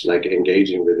page, like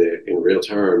engaging with it in real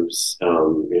terms,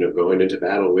 going into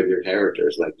battle with your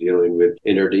characters, like dealing with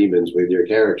inner demons with your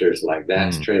characters, like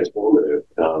that's transformative.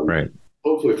 Right.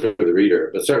 Hopefully for the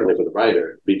reader, but certainly for the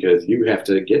writer, because you have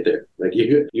to get there. Like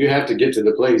you have to get to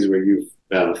the place where you've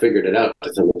figured it out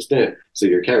to some extent, so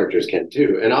your characters can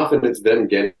too. And often it's them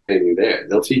getting you there.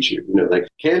 They'll teach you. Like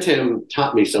Cantam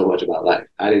taught me so much about life.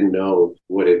 I didn't know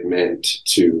what it meant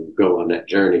to go on that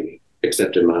journey,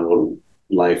 except in my own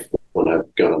life when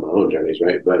I've gone on my own journeys,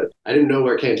 right? But I didn't know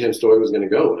where Cantam's story was going to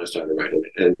go when I started writing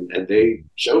it, and they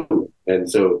showed me. And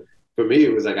so for me,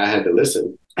 it was like I had to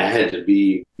listen. I had to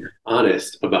be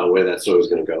honest about where that story was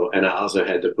going to go. And I also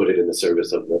had to put it in the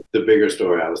service of the bigger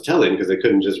story I was telling, because it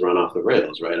couldn't just run off the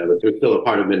rails, right? It was still a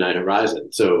part of Midnight Horizon.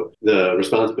 So the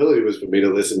responsibility was for me to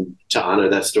listen, to honor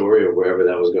that story or wherever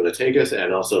that was going to take us,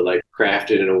 and also like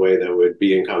craft it in a way that would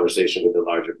be in conversation with the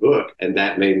larger book. And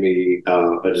that made me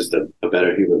just a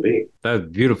better human being. That's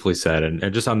beautifully said.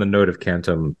 And just on the note of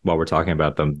Cantam, while we're talking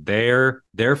about them, their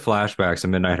flashbacks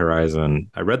in Midnight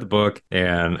Horizon, I read the book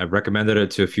and I recommended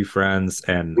it to a few friends,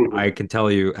 and I can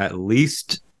tell you at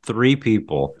least 3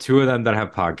 people, 2 of them that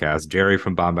have podcasts, Jerry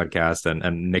from Bombadcast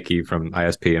and Nikki from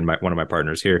ISP and one of my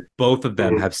partners here, both of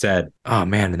them have said, oh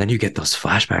man, and then you get those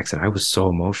flashbacks and I was so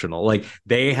emotional. Like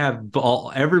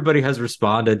everybody has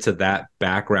responded to that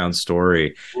background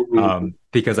story.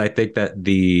 Because I think that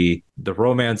the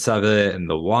romance of it and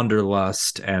the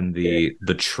wanderlust and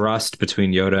the trust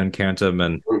between Yoda and Cantam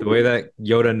and the way that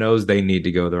Yoda knows they need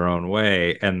to go their own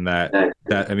way, and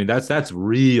that's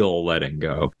real letting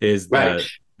go, is that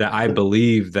I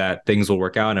believe that things will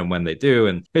work out, and when they do,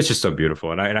 and it's just so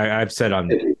beautiful. And I've said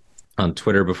on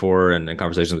Twitter before and in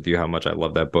conversations with you how much I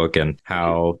love that book, and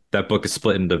how that book is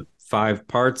split into 5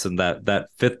 parts, and that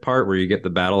 5th part where you get the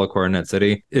battle of Coronet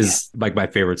City is like my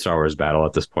favorite Star Wars battle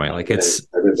at this point. Like it's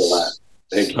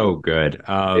so good.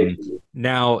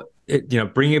 Now,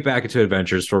 bringing it back into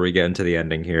Adventures before we get into the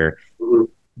ending here,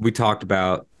 we talked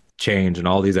about change and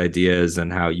all these ideas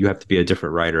and how you have to be a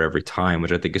different writer every time,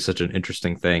 which I think is such an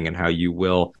interesting thing, and how you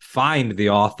will find the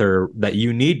author that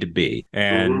you need to be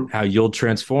and how you'll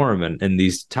transform in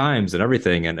these times and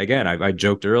everything. And again, I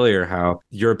joked earlier how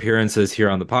your appearances here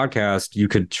on the podcast, you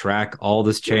could track all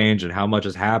this change and how much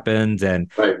has happened.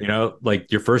 And, you know,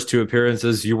 like your first two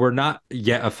appearances, you were not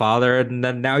yet a father, and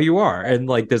then now you are. And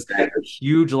like this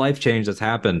huge life change that's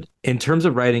happened. In terms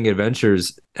of writing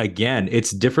adventures, again, it's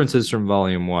differences from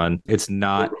volume one. It's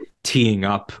not teeing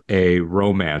up a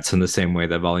romance in the same way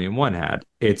that volume one had.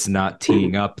 It's not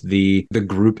teeing up the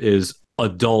group is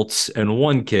adults and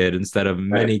one kid instead of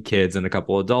many kids and a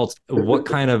couple adults. What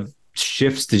kind of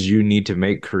shifts did you need to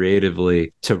make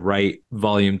creatively to write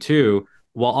volume two,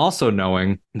 while also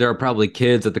knowing there are probably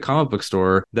kids at the comic book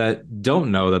store that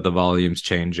don't know that the volume's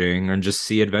changing and just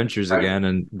see Adventures again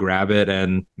and grab it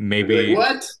and maybe like,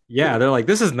 what? Yeah, they're like,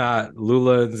 this is not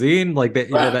Lula and Zine, like they,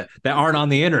 you know, that aren't on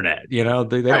the internet, you know,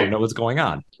 they don't know what's going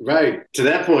on. Right. To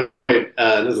that point, this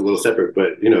is a little separate,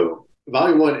 but you know,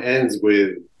 volume one ends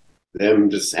with them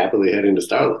just happily heading to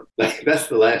Starlight. Like that's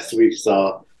the last we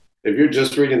saw. If you're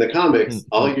just reading the comics,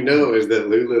 all you know is that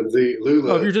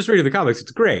Lula. Oh, if you're just reading the comics, it's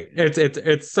great.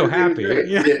 It's so happy.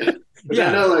 Yeah.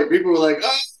 I know, like people were like,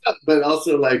 oh, but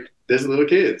also like there's little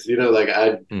kids. You know, like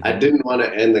I didn't want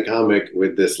to end the comic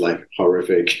with this like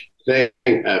horrific thing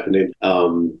happening.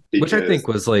 Which I think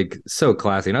was like so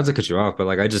classy. Not to cut you off, but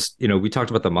like I just, you know, we talked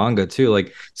about the manga too.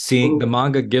 Like seeing the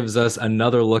manga gives us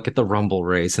another look at the Rumble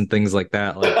race and things like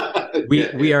that. Like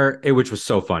we are, which was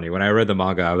so funny. When I read the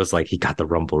manga, I was like, he got the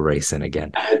Rumble race in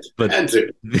again. But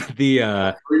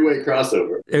the freeway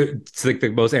crossover. It's like the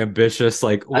most ambitious.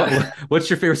 Like, what's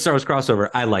your favorite Star Wars crossover?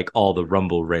 I like all the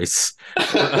Rumble race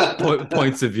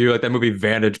points of view, like that movie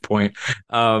Vantage Point.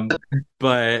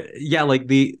 But yeah, like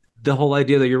the whole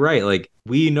idea that you're right. Like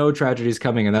we know tragedy is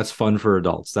coming, and that's fun for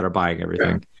adults that are buying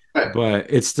everything. Right. But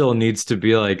it still needs to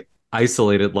be like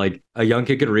isolated. Like a young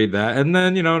kid could read that, and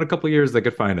then you know, in a couple of years, they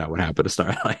could find out what happened to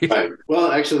Starlight. Right.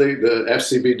 Well, actually, the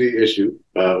FCBD issue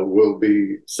will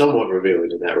be somewhat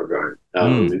revealing in that regard.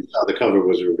 The cover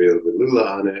was revealed with Lula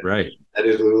on it. Right. That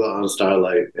is Lula on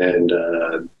Starlight, and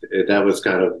that was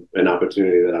kind of an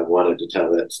opportunity that I wanted to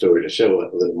tell that story, to show a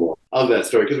little more of that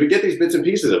story, because we get these bits and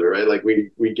pieces of it, right? Like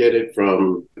we get it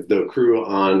from the crew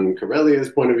on Corellia's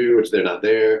point of view, which they're not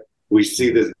there. We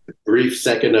see this brief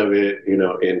second of it, you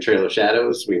know, in Trail of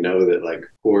Shadows. We know that like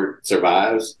Court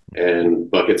survives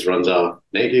and Buckets runs off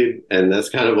naked, and that's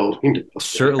kind of all we know.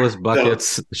 Shirtless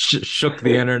Buckets shook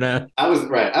the internet. I was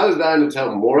dying to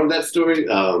tell more of that story.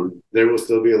 There will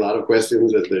still be a lot of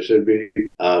questions, as there should be,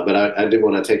 but I did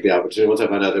want to take the opportunity. Once I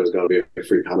found out there was going to be a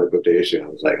free comic book day issue, I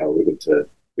was like, oh,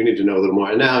 we need to know a little more.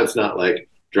 And now it's not like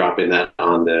dropping that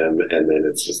on them and then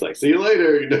it's just like, see you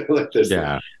later, you know, like there's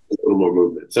a little more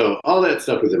movement. So all that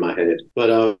stuff was in my head.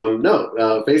 But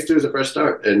no, phase two is a fresh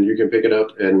start, and you can pick it up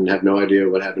and have no idea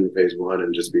what happened in phase one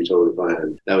and just be totally fine.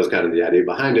 And that was kind of the idea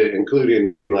behind it,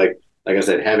 including like I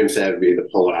said, having Sav be the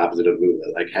polar opposite of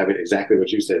Lula, like having exactly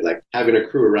what you said, like having a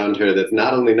crew around her that's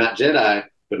not only not Jedi,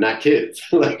 but not kids,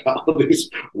 like all these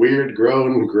weird,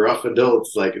 grown, gruff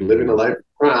adults, like living a life of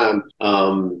crime,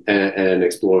 and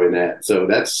exploring that. So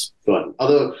that's fun.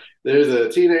 Although there's a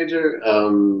teenager,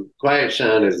 Quiet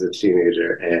Shine is a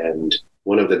teenager, and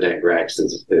one of the Negrax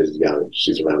is young.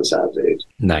 She's around Sav's age.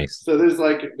 Nice. So there's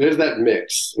that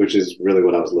mix, which is really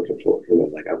what I was looking for. You know,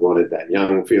 like I wanted that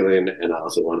young feeling, and I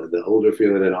also wanted the older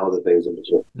feeling, and all the things in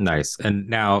between. Nice. And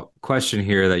now, question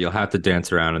here that you'll have to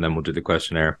dance around, and then we'll do the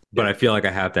questionnaire. But I feel like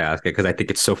I have to ask it because I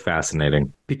think it's so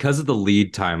fascinating. Because of the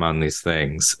lead time on these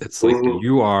things, it's like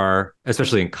you are,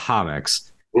 especially in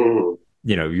comics,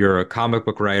 you know, you're a comic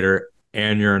book writer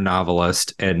and you're a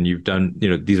novelist, and you've done, you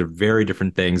know, these are very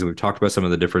different things. And we've talked about some of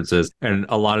the differences, and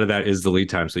a lot of that is the lead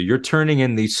time. So you're turning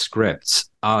in these scripts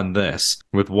on this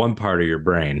with one part of your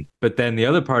brain, but then the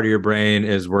other part of your brain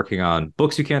is working on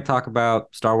books you can't talk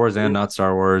about, Star Wars and not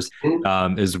Star Wars,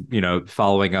 is, you know,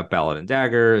 following up Ballad and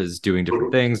Dagger, is doing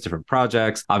different things, different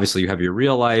projects. Obviously you have your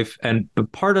real life, and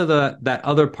but part of that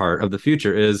other part of the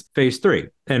future is phase 3.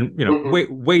 And, you know,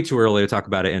 way too early to talk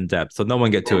about it in depth, so no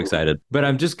one get too excited. But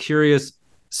I'm just curious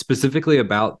specifically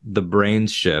about the brain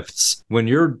shifts when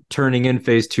you're turning in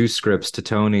phase 2 scripts to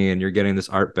Tony and you're getting this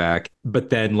art back, but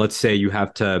then let's say you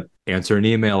have to answer an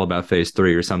email about phase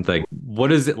 3 or something.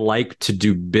 What is it like to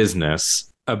do business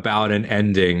about an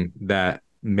ending that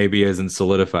maybe isn't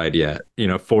solidified yet, you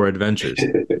know, for Adventures?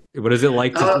 What is it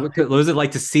like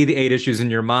to see the 8 issues in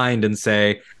your mind and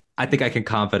say, I think I can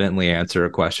confidently answer a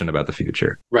question about the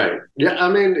future. Right. Yeah. I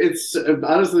mean, it's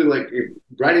honestly like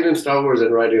writing in Star Wars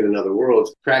and writing in other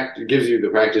worlds gives you the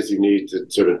practice you need to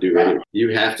sort of do anything. You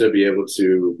have to be able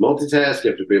to multitask. You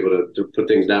have to be able to put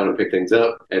things down and pick things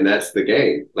up. And that's the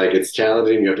game. Like, it's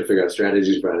challenging. You have to figure out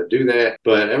strategies for how to do that.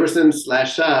 But ever since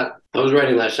Last Shot, I was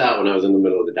writing Last Shot when I was in the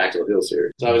middle of the Dactyl Hill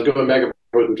series. So I was going back and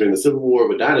forth between the Civil War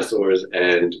with dinosaurs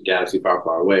and Galaxy Far,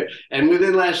 Far Away. And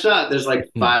within Last Shot, there's like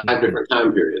 5 different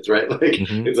time periods, right? Like,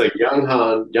 it's like young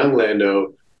Han, young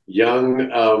Lando, young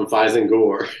Fyzen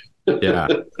Gore. Yeah.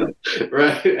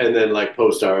 Right? And then like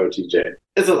post ROTJ.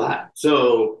 It's a lot.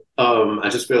 So I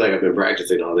just feel like I've been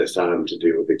practicing all this time to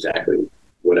deal with exactly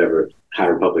whatever High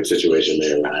Republic situation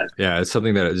may arise. Yeah, it's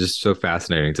something that is just so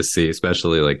fascinating to see,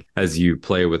 especially like as you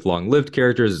play with long-lived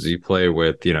characters, as you play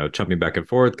with, you know, jumping back and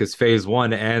forth, because phase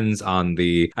 1 ends on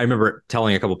the, I remember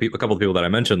telling a couple of people that I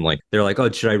mentioned, like, they're like,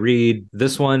 oh, should I read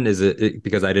this one? Is it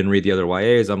because I didn't read the other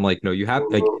YAs? I'm like, no, you have,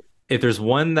 like, if there's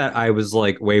one that I was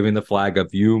like waving the flag of,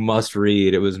 you must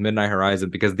read, it was Midnight Horizon,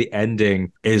 because the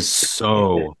ending is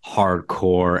so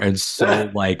hardcore and so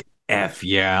like,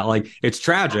 yeah, like, it's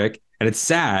tragic and it's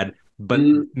sad. But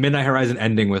Midnight Horizon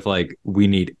ending with like, we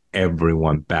need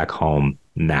everyone back home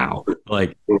now.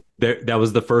 Like, that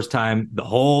was the first time the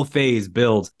whole phase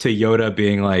builds to Yoda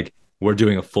being like, we're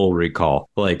doing a full recall.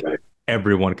 Like,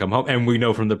 everyone come home. And we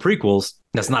know from the prequels,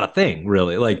 that's not a thing,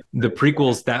 really. Like, the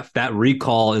prequels, that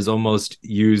recall is almost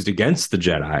used against the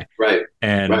Jedi. Right.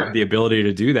 And the ability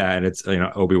to do that, and it's, you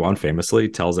know, Obi-Wan famously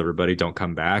tells everybody, don't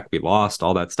come back, we lost,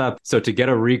 all that stuff. So to get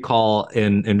a recall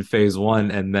in phase 1,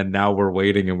 and then now we're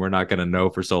waiting and we're not going to know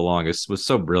for so long, was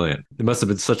so brilliant. It must have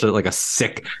been such a, like, a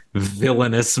sick,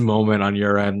 villainous moment on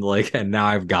your end, like, and now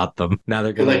I've got them. Now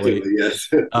they're going to wait. Yes.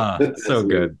 So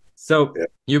good. So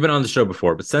you've been on the show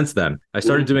before, but since then, I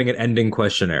started doing an ending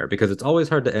questionnaire, because it's always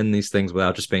hard to end these things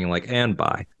without just being like, and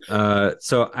bye.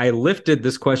 So I lifted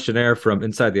this questionnaire from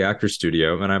Inside the Actors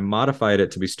Studio, and I modified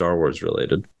it to be Star Wars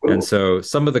related. Ooh. And so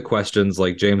some of the questions,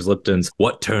 like James Lipton's,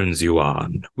 what turns you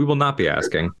on? We will not be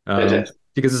asking, because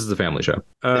this is a family show.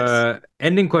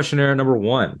 Ending questionnaire number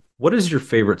 1. What is your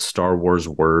favorite Star Wars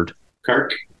word?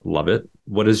 Kirk. Love it.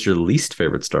 What is your least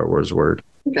favorite Star Wars word?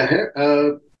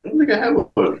 I don't think I have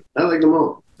one. I like them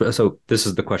all. So this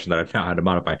is the question that I've now had to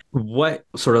modify. What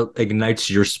sort of ignites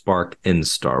your spark in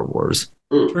Star Wars?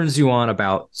 What turns you on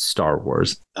about Star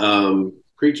Wars?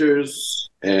 Creatures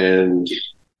and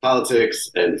politics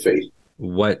and faith.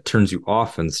 What turns you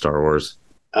off in Star Wars?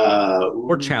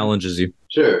 Or challenges you?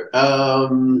 Sure.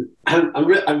 I'm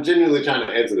genuinely trying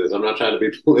to answer this. I'm not trying to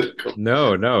be political.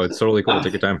 No, it's totally cool.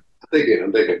 Take your time. I'm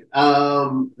thinking. I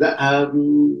don't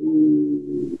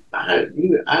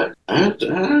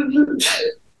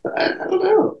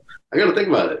know. I got to think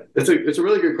about it. It's a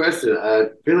really good question. I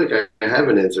feel like I have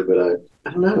an answer, but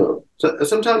I don't know. So,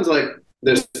 sometimes like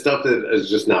there's stuff that is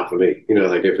just not for me. You know,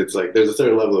 like if it's like there's a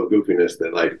certain level of goofiness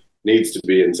that like needs to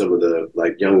be in some of the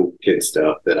like young kid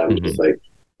stuff that I'm just like,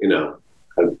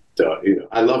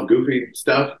 I love goofy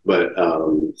stuff, but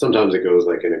sometimes it goes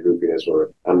like in a goofiness where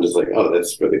I'm just like, oh,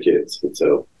 that's for the kids. And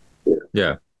so,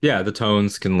 yeah, the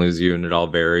tones can lose you, and it all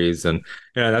varies. And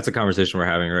that's a conversation we're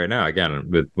having right now.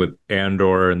 Again, with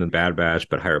Andor and the Bad Batch,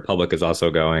 but High Republic is also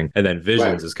going, and then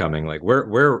Visions is coming. Like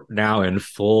we're now in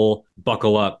full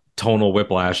buckle up. Tonal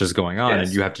whiplash is going on,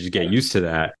 and you have to get used to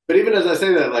that. But even as I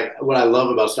say that, like what I love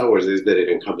about Star Wars is that it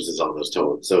encompasses all those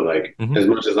tones. So like as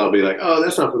much as I'll be like, oh,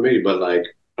 that's not for me, but like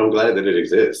I'm glad that it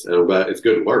exists, and I'm glad it's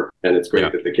good work, and it's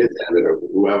great that the kids have it, or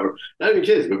whoever, not even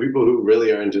kids, but people who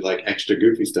really are into like extra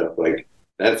goofy stuff. Like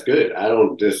that's good. I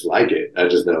don't dislike it. I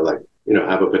just know like, I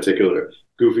have a particular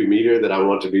goofy meter that I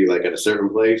want to be like at a certain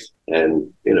place,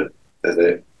 and that's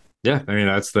it. Yeah, I mean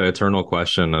that's the eternal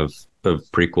question of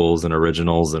prequels and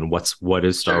originals, and what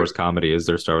is Star Wars comedy? Is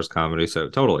there Star Wars comedy? So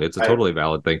totally, it's a totally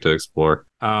valid thing to explore.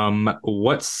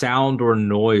 What sound or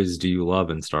noise do you love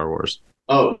in Star Wars?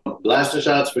 Oh, blaster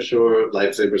shots for sure.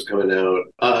 Lightsabers coming out.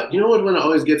 You know what one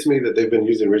always gets me that they've been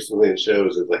using recently in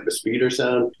shows is like the speeder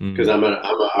sound, because I'm a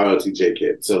ROTJ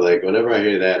kid. So like whenever I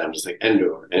hear that, I'm just like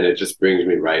Endor, and it just brings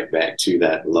me right back to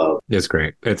that love. It's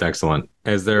great. It's excellent.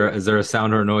 Is there a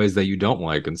sound or noise that you don't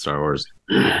like in Star Wars?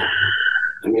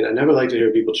 I mean, I never like to hear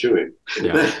people chewing.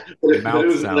 Yeah,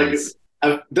 mouth sounds.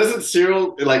 Doesn't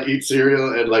Cyril like eat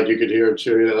cereal and like you could hear him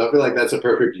chewing it? I feel like that's a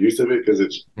perfect use of it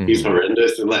because he's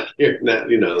horrendous, and like hearing that,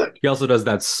 like he also does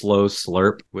that slow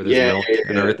slurp with his milk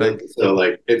and everything. So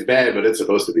like it's bad, but it's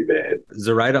supposed to be bad.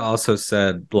 Zoraida also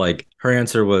said like her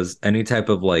answer was any type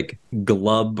of like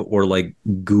glub or like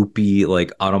goopy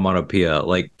like onomatopoeia,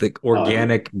 like the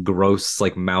organic gross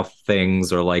like mouth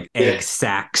things or like egg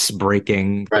sacs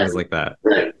breaking, things like that.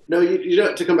 Right. No, you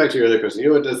know, to come back to your other question, you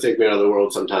know what does take me out of the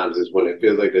world sometimes is when it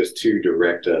feels like there's too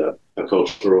direct a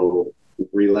cultural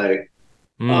relay.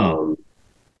 Mm.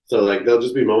 So like there'll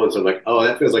just be moments I'm like, oh,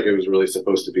 that feels like it was really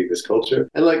supposed to be this culture.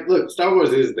 And like, look, Star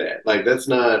Wars is that. Like that's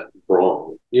not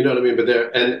wrong. You know what I mean? But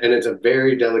and it's a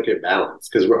very delicate balance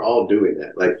because we're all doing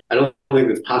that. Like I don't think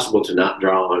it's possible to not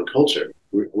draw on culture.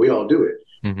 We all do it.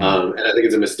 Mm-hmm. And I think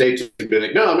it's a mistake to be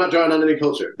like, no, I'm not drawing on any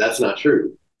culture. That's not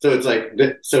true. So it's like,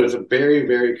 so it's a very,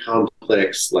 very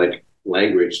complex like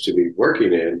language to be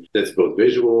working in. That's both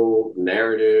visual,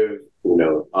 narrative, you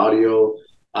know, audio.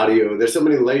 There's so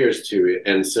many layers to it,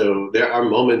 and so there are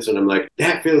moments when I'm like,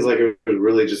 that feels like it was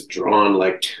really just drawn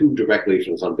like too directly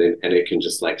from something, and it can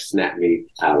just like snap me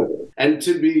out of it. And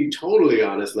to be totally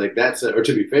honest, like or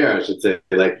to be fair, I should say,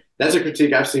 like that's a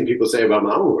critique I've seen people say about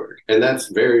my own work, and that's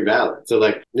very valid. So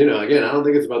like, you know, again, I don't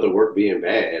think it's about the work being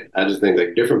bad. I just think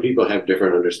like different people have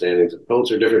different understandings of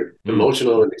culture, different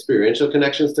emotional and experiential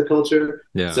connections to culture.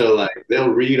 Yeah. So like they'll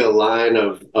read a line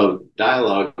of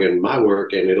dialogue in my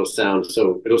work, and it'll sound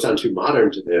too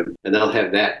modern to them, and they'll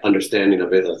have that understanding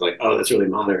of it that's like, oh, that's really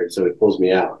modern, so it pulls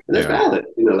me out, and that's valid.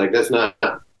 You know, like that's not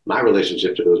my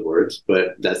relationship to those words,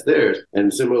 but that's theirs.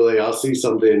 And similarly, I'll see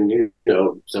something, you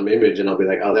know, some image, and I'll be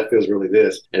like, oh, that feels really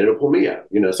this, and it'll pull me out,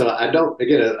 you know. So I don't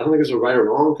think it's a right or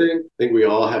wrong thing. I think we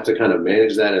all have to kind of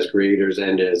manage that as creators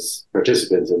and as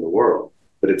participants in the world,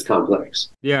 but it's complex.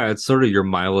 Yeah, it's sort of your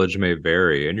mileage may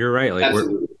vary, and you're right. Like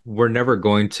we're never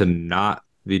going to not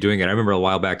be doing it. I remember a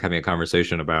while back having a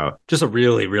conversation about just a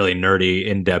really, really nerdy,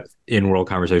 in-depth, in-world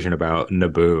conversation about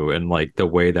Naboo and like the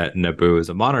way that Naboo is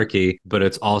a monarchy, but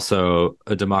it's also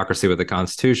a democracy with a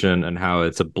constitution and how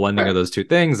it's a blending of those two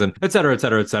things and et cetera, et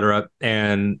cetera, et cetera.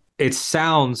 And it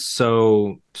sounds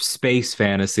so space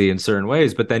fantasy in certain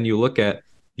ways, but then you look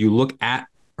at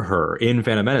her in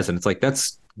Phantom Menace and it's like,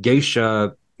 that's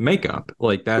geisha makeup.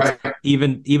 Like that's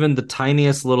even the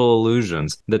tiniest little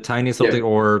illusions, the tiniest little thing,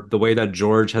 or the way that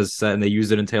George has said, and they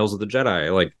use it in Tales of the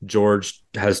Jedi. Like George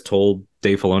has told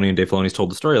Dave Filoni, and Dave Filoni's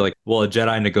told the story. Like, well, a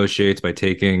Jedi negotiates by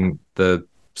taking the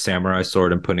samurai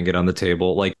sword and putting it on the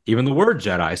table. Like even the word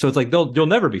Jedi. So it's like you'll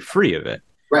never be free of it.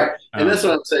 Right. And that's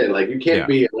what I'm saying. Like, you can't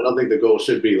be, I don't think the goal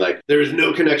should be like, there is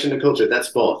no connection to culture. That's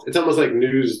false. It's almost like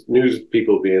news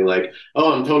people being like,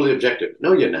 oh, I'm totally objective.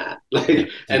 No, you're not. Like,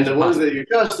 and the ones that you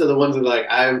trust are the ones that like,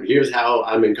 here's how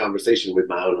I'm in conversation with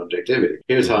my own objectivity.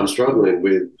 Here's how I'm struggling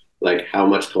with like how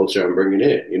much culture I'm bringing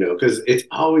in, you know, because it's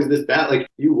always this bad, like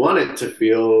you want it to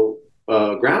feel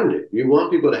grounded. You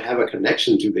want people to have a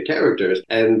connection to the characters,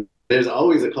 and there's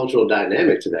always a cultural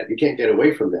dynamic to that. You can't get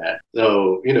away from that.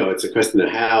 So, you know, it's a question of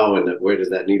how and where does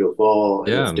that needle fall?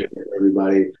 And it's different for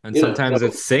everybody. And sometimes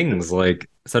it sings, like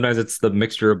sometimes it's the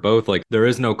mixture of both. Like there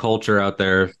is no culture out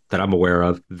there that I'm aware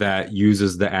of that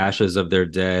uses the ashes of their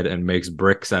dead and makes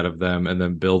bricks out of them and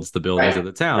then builds the buildings of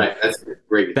the town. Right. That's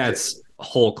great. That's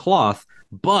whole cloth.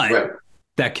 But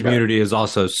that community is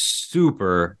also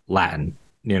super Latin,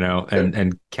 you know,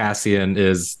 and Cassian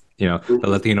is, you know, the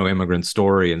Latino immigrant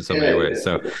story in so many ways.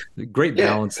 So great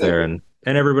balance there. And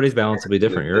everybody's balance will be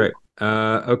different. You're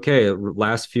right. Okay.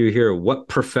 Last few here. What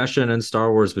profession in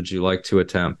Star Wars would you like to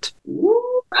attempt?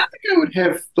 I think I would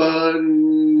have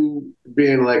fun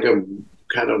being like a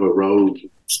kind of a rogue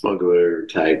smuggler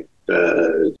type,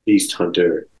 beast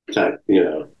hunter type, you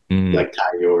know, like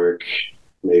Ty York,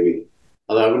 maybe.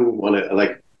 Although I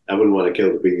wouldn't want to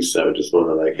kill the beast. I would just want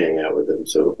to like hang out with him.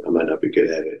 So I might not be good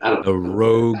at it. I don't know. A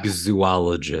rogue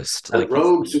zoologist. A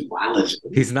rogue zoologist.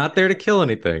 He's not there to kill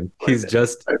anything. He's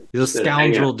a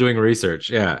scoundrel doing research.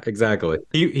 Yeah, exactly.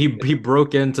 He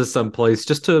broke into some place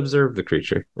just to observe the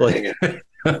creature. Like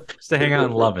just to hang out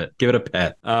and love it. Give it a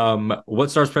pet.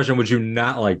 What Star Wars profession would you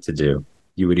not like to do?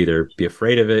 You would either be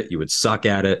afraid of it, you would suck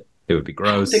at it, it would be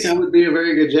gross. I think I would be a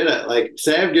very good Jedi. Like,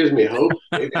 Sav gives me hope.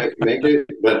 Maybe I can make it,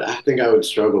 but I think I would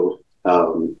struggle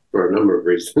for a number of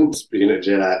reasons being a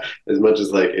Jedi. As much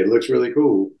as, like, it looks really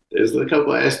cool, there's a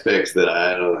couple aspects that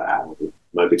I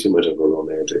might be too much of a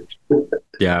romantic.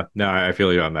 Yeah, no, I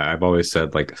feel you on that. I've always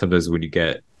said, like, sometimes when you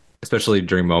get, especially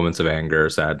during moments of anger or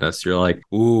sadness, you're like,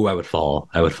 ooh, I would fall.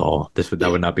 That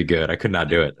would not be good. I could not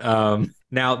do it.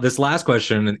 Now, this last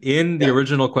question, in the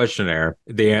original questionnaire,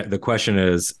 the question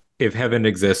is, if heaven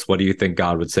exists, what do you think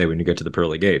God would say when you get to the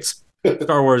pearly gates?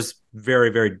 Star Wars, very,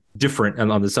 very different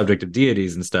on the subject of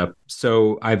deities and stuff.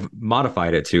 So I've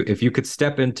modified it to, if you could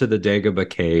step into the Dagobah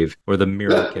cave or the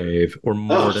Mirror Cave or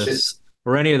Mortis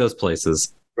or any of those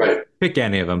places, pick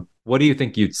any of them, what do you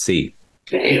think you'd see?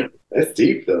 Damn, that's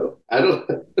deep though.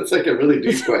 That's like a really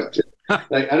deep question.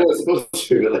 Like, I know it's supposed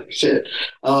to, but like, shit.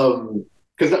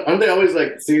 Because aren't they always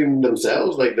like seeing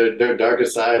themselves? Like their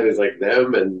darkest side is like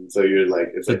them, and so you're like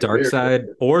it's the like dark side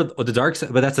or the dark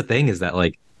side. But that's the thing is that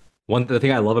like the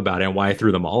thing I love about it and why I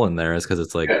threw them all in there is because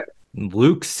it's like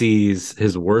Luke sees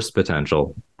his worst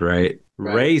potential, right?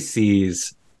 Rey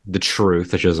sees the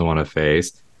truth that she doesn't want to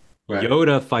face. Right.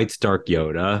 Yoda fights Dark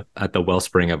Yoda at the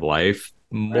wellspring of life.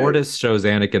 Mortis shows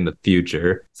Anakin the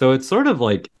future. So it's sort of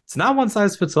like it's not one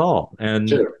size fits all.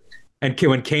 And and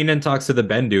when Kanan talks to the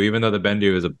Bendu, even though the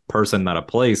Bendu is a person, not a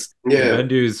place, the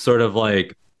Bendu's sort of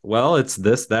like, well, it's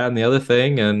this, that, and the other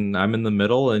thing, and I'm in the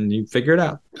middle, and you figure it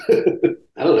out.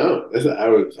 I don't know.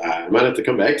 I might have to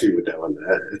come back to you with that one.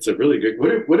 It's a really good.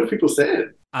 What have people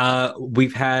said?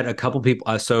 We've had a couple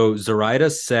people. So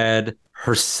Zoraida said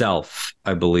herself,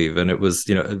 I believe, and it was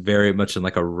very much in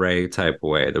like a Rey type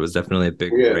way. There was definitely a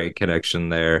big Rey connection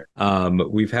there.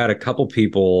 We've had a couple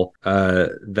people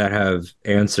that have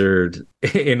answered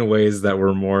in ways that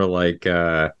were more like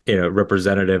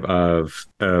representative of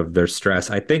their stress.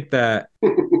 I think that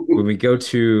when we go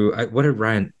to what did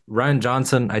Ryan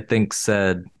Johnson, I think,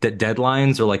 said that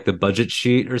deadlines are like the budget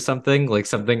sheet or something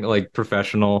like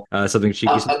professional, something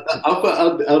cheeky.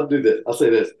 I'll do this. I'll say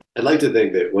this. I'd like to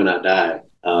think that when I die,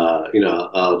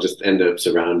 I'll just end up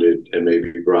surrounded and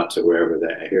maybe brought to wherever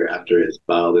that hereafter is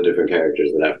by all the different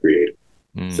characters that I've created.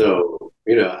 So,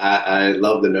 I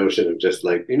love the notion of just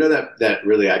like, that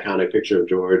really iconic picture of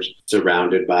George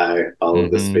surrounded by all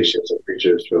of the spaceships and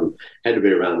creatures had to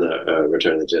be around the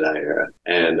Return of the Jedi era.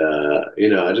 And,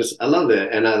 I love that.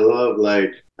 And I love,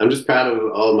 like, I'm just proud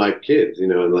of all my kids,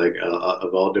 and like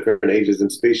of all different ages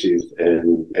and species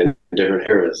and different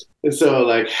eras. And so,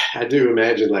 like, I do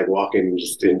imagine like walking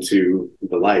just into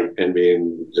the light and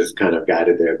being just kind of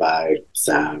guided there by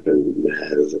Sav and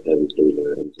Maz and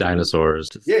dinosaurs. Dinosaurs.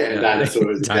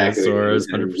 Exactly. Dinosaurs,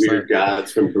 and weird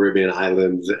gods from Caribbean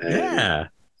islands. And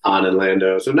Han and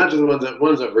Lando. So not just the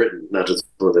ones I've written, not just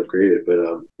the ones I've created, but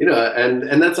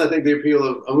and that's I think the appeal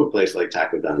of a place like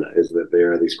Takodana is that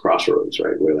there are these crossroads,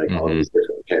 right, where like all these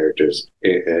different characters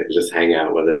just hang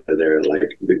out, whether they're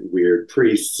like the weird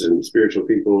priests and spiritual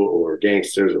people or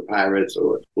gangsters or pirates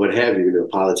or what have you,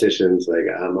 politicians. Like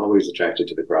I'm always attracted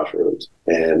to the crossroads,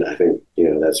 and I think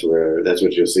that's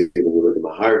what you'll see when you look at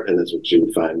my heart, and that's what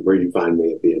you find where you find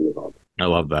me at the end of all. I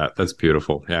love that. That's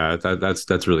beautiful. Yeah,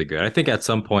 that's really good. I think at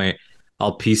some point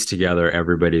I'll piece together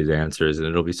everybody's answers and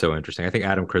it'll be so interesting. I think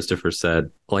Adam Christopher said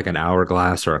like an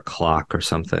hourglass or a clock or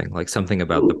something, like something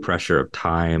about the pressure of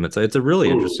time. It's a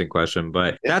really interesting question,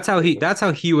 but that's how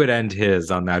he would end his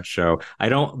on that show. I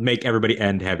don't make everybody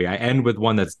end heavy. I end with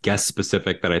one that's guest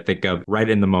specific that I think of right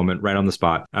in the moment, right on the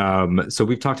spot. So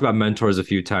we've talked about mentors a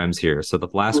few times here. So the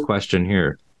last question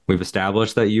here. We've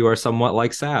established that you are somewhat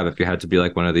like Sav if you had to be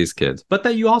like one of these kids, but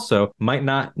that you also might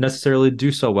not necessarily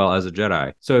do so well as a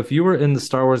Jedi. So if you were in the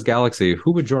Star Wars galaxy,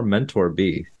 who would your mentor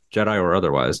be, Jedi or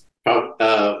otherwise?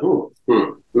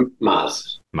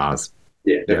 Maz. Maz.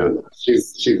 Yeah, definitely. Yeah.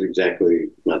 She's exactly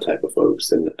my type of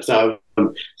folks, and so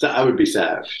I would be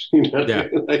Sav.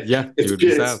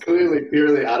 It's clearly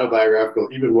purely autobiographical,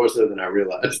 even more so than I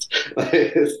realized. Like,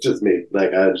 it's just me.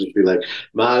 Like I'd just be like,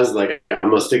 Maz, like I'm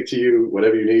gonna stick to you.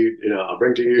 Whatever you need, I'll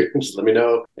bring to you. Just let me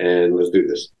know, and let's do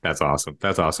this. That's awesome.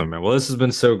 That's awesome, man. Well, this has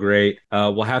been so great.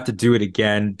 We'll have to do it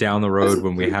again down the road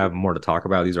when we have more to talk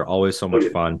about. These are always so much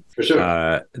fun. For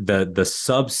sure. The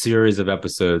sub series of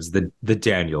episodes, the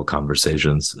Daniel conversations.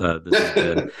 This has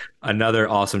been another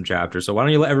awesome chapter. So why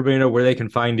don't you let everybody know where they can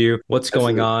find you, what's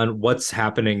going on, what's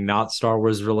happening not Star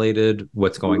Wars related,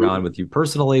 what's going on with you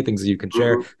personally, things that you can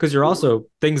share, because you're also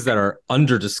things that are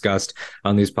under discussed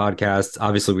on these podcasts.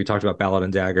 Obviously, we talked about Ballad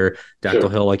and Dagger, Dactyl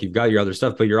Hill, like you've got your other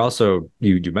stuff, but you're also,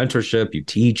 you do mentorship, you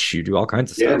teach, you do all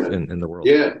kinds of stuff in the world.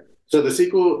 Yeah. So the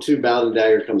sequel to Ballad and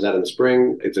Dagger comes out in the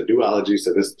spring. It's a duology,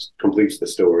 so this completes the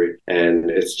story. And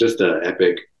it's just an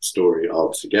epic story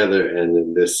altogether. And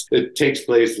then it takes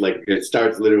place, like, it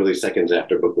starts literally seconds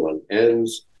after book one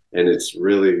ends. And it's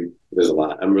really, there's a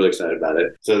lot. I'm really excited about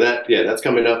it. So that's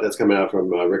coming up. That's coming out from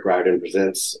Rick Riordan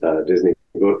Presents, Disney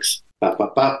Books. We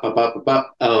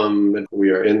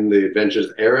are in the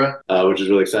Adventures era, which is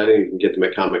really exciting. You can get them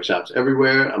at comic shops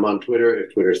everywhere. I'm on Twitter,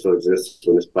 if Twitter still exists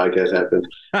when this podcast happens,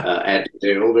 at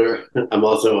DJ Older. I'm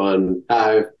also on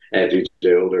Hive, at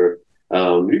DJ Older.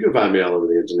 You can find me all over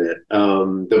the internet.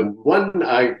 The one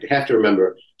I have to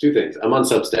remember, two things. I'm on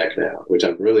Substack now, which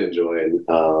I'm really enjoying.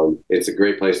 It's a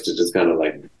great place to just kind of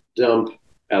like dump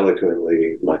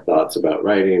eloquently my thoughts about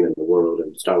writing and the world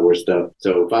and Star Wars stuff.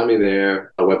 So find me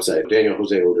there. Our website,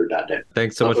 danieljoseolder.net.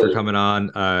 Thanks so much for coming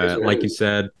on. Like you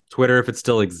said, Twitter, if it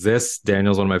still exists.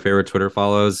 Daniel's one of my favorite Twitter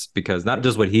follows because not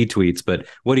just what he tweets, but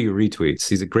what he retweets.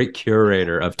 He's a great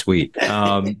curator of tweet.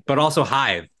 But also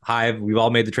Hive. We've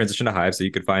all made the transition to Hive, so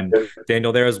you could find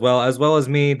Daniel there as well as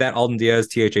me, that Alden Diaz,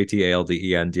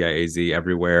 ThataldenDiaz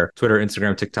everywhere. Twitter,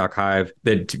 Instagram, TikTok, Hive.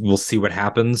 Then we'll see what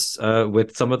happens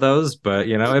with some of those. But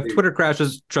if Twitter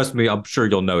crashes, trust me, I'm sure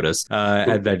you'll notice.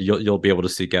 And then you'll be able to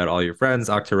seek out all your friends.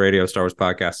 Octo Radio, Star Wars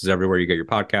Podcast is everywhere you get your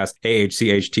podcast.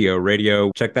 AHCHTO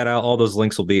Radio. Check that out. All those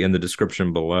links will be in the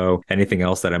description below. Anything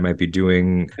else that I might be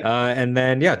doing. And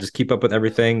then just keep up with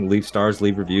everything. Leave stars,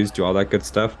 leave reviews, do all that good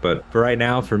stuff. But for right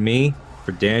now, for me,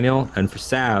 for Daniel, and for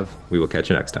Sav, we will catch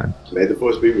you next time. May the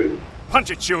Force be with you.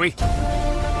 Punch it, Chewie.